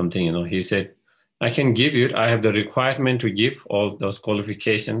 something, he said, I can give you, I have the requirement to give all those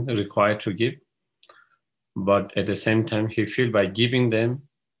qualifications required to give. But at the same time, he feels by giving them,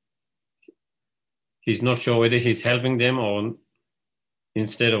 he's not sure whether he's helping them or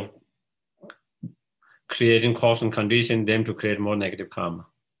instead of creating cause and condition them to create more negative karma.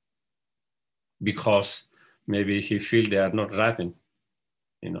 Because maybe he feels they are not ripened,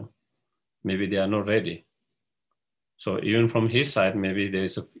 maybe they are not ready. So even from his side, maybe there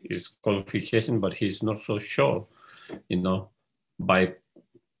is his qualification, but he's not so sure, by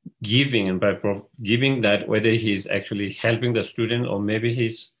giving and by giving that, whether he's actually helping the student or maybe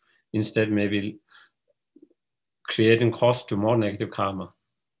he's instead maybe creating cause to more negative karma,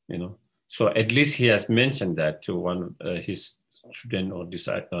 So at least he has mentioned that to one his student or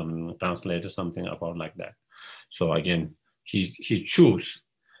translator, something about like that. So again, he choose.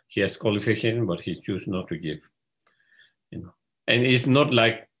 He has qualification, but he choose not to give. And it's not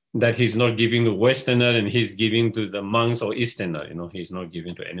like that he's not giving the Westerner and he's giving to the monks or Easterner. He's not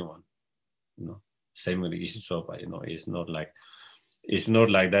giving to anyone. Same with Geshe Soba. It's not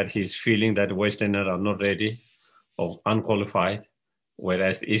like that. He's feeling that Westerners are not ready, or unqualified,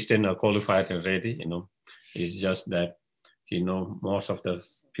 whereas the Eastern are qualified already, It's just that, most of the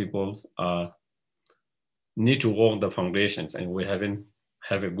people need to work the foundations, and we haven't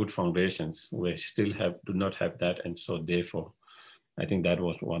have a good foundations. We still do not have that, and so therefore, I think that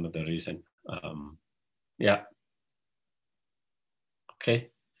was one of the reasons. Yeah. Okay.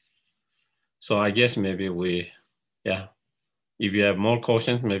 So I guess maybe if you have more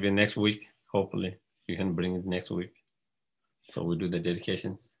questions, maybe next week, hopefully you can bring it next week. So we do the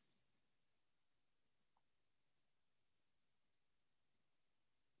dedications.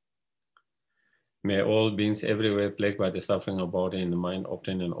 May all beings everywhere plagued by the suffering of body and the mind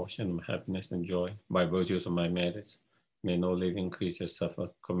obtain an ocean of happiness and joy by virtues of my merits. May no living creature suffer,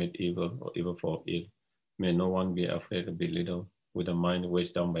 commit evil, or evil fall ill. May no one be afraid or belittled with a mind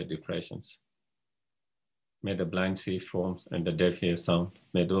weighed down by depressions. May the blind see forms and the deaf hear sound.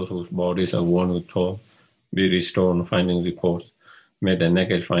 May those whose bodies are worn with toil be restored, finding repose. May the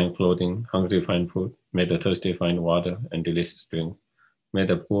naked find clothing, hungry find food. May the thirsty find water and delicious drink. May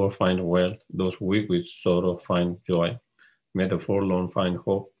the poor find wealth, those weak with sorrow find joy. May the forlorn find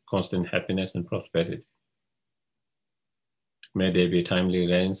hope, constant happiness and prosperity. May there be timely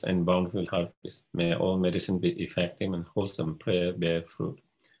rains and bountiful harvests. May all medicine be effective and wholesome prayer bear fruit.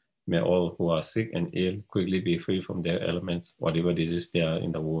 May all who are sick and ill quickly be free from their ailments, whatever disease they are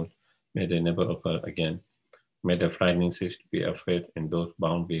in the world. May they never occur again. May the frightening cease to be afraid and those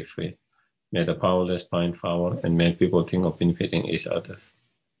bound be free. May the powerless find power and may people think of benefiting each other.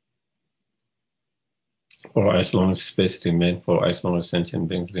 For as long as space remains, for as long as sentient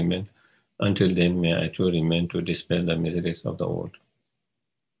beings remain, until then may I too remain to dispel the miseries of the world.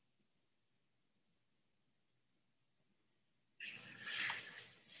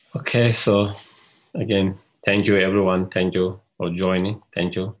 Okay, so again, thank you everyone. Thank you for joining.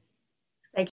 Thank you.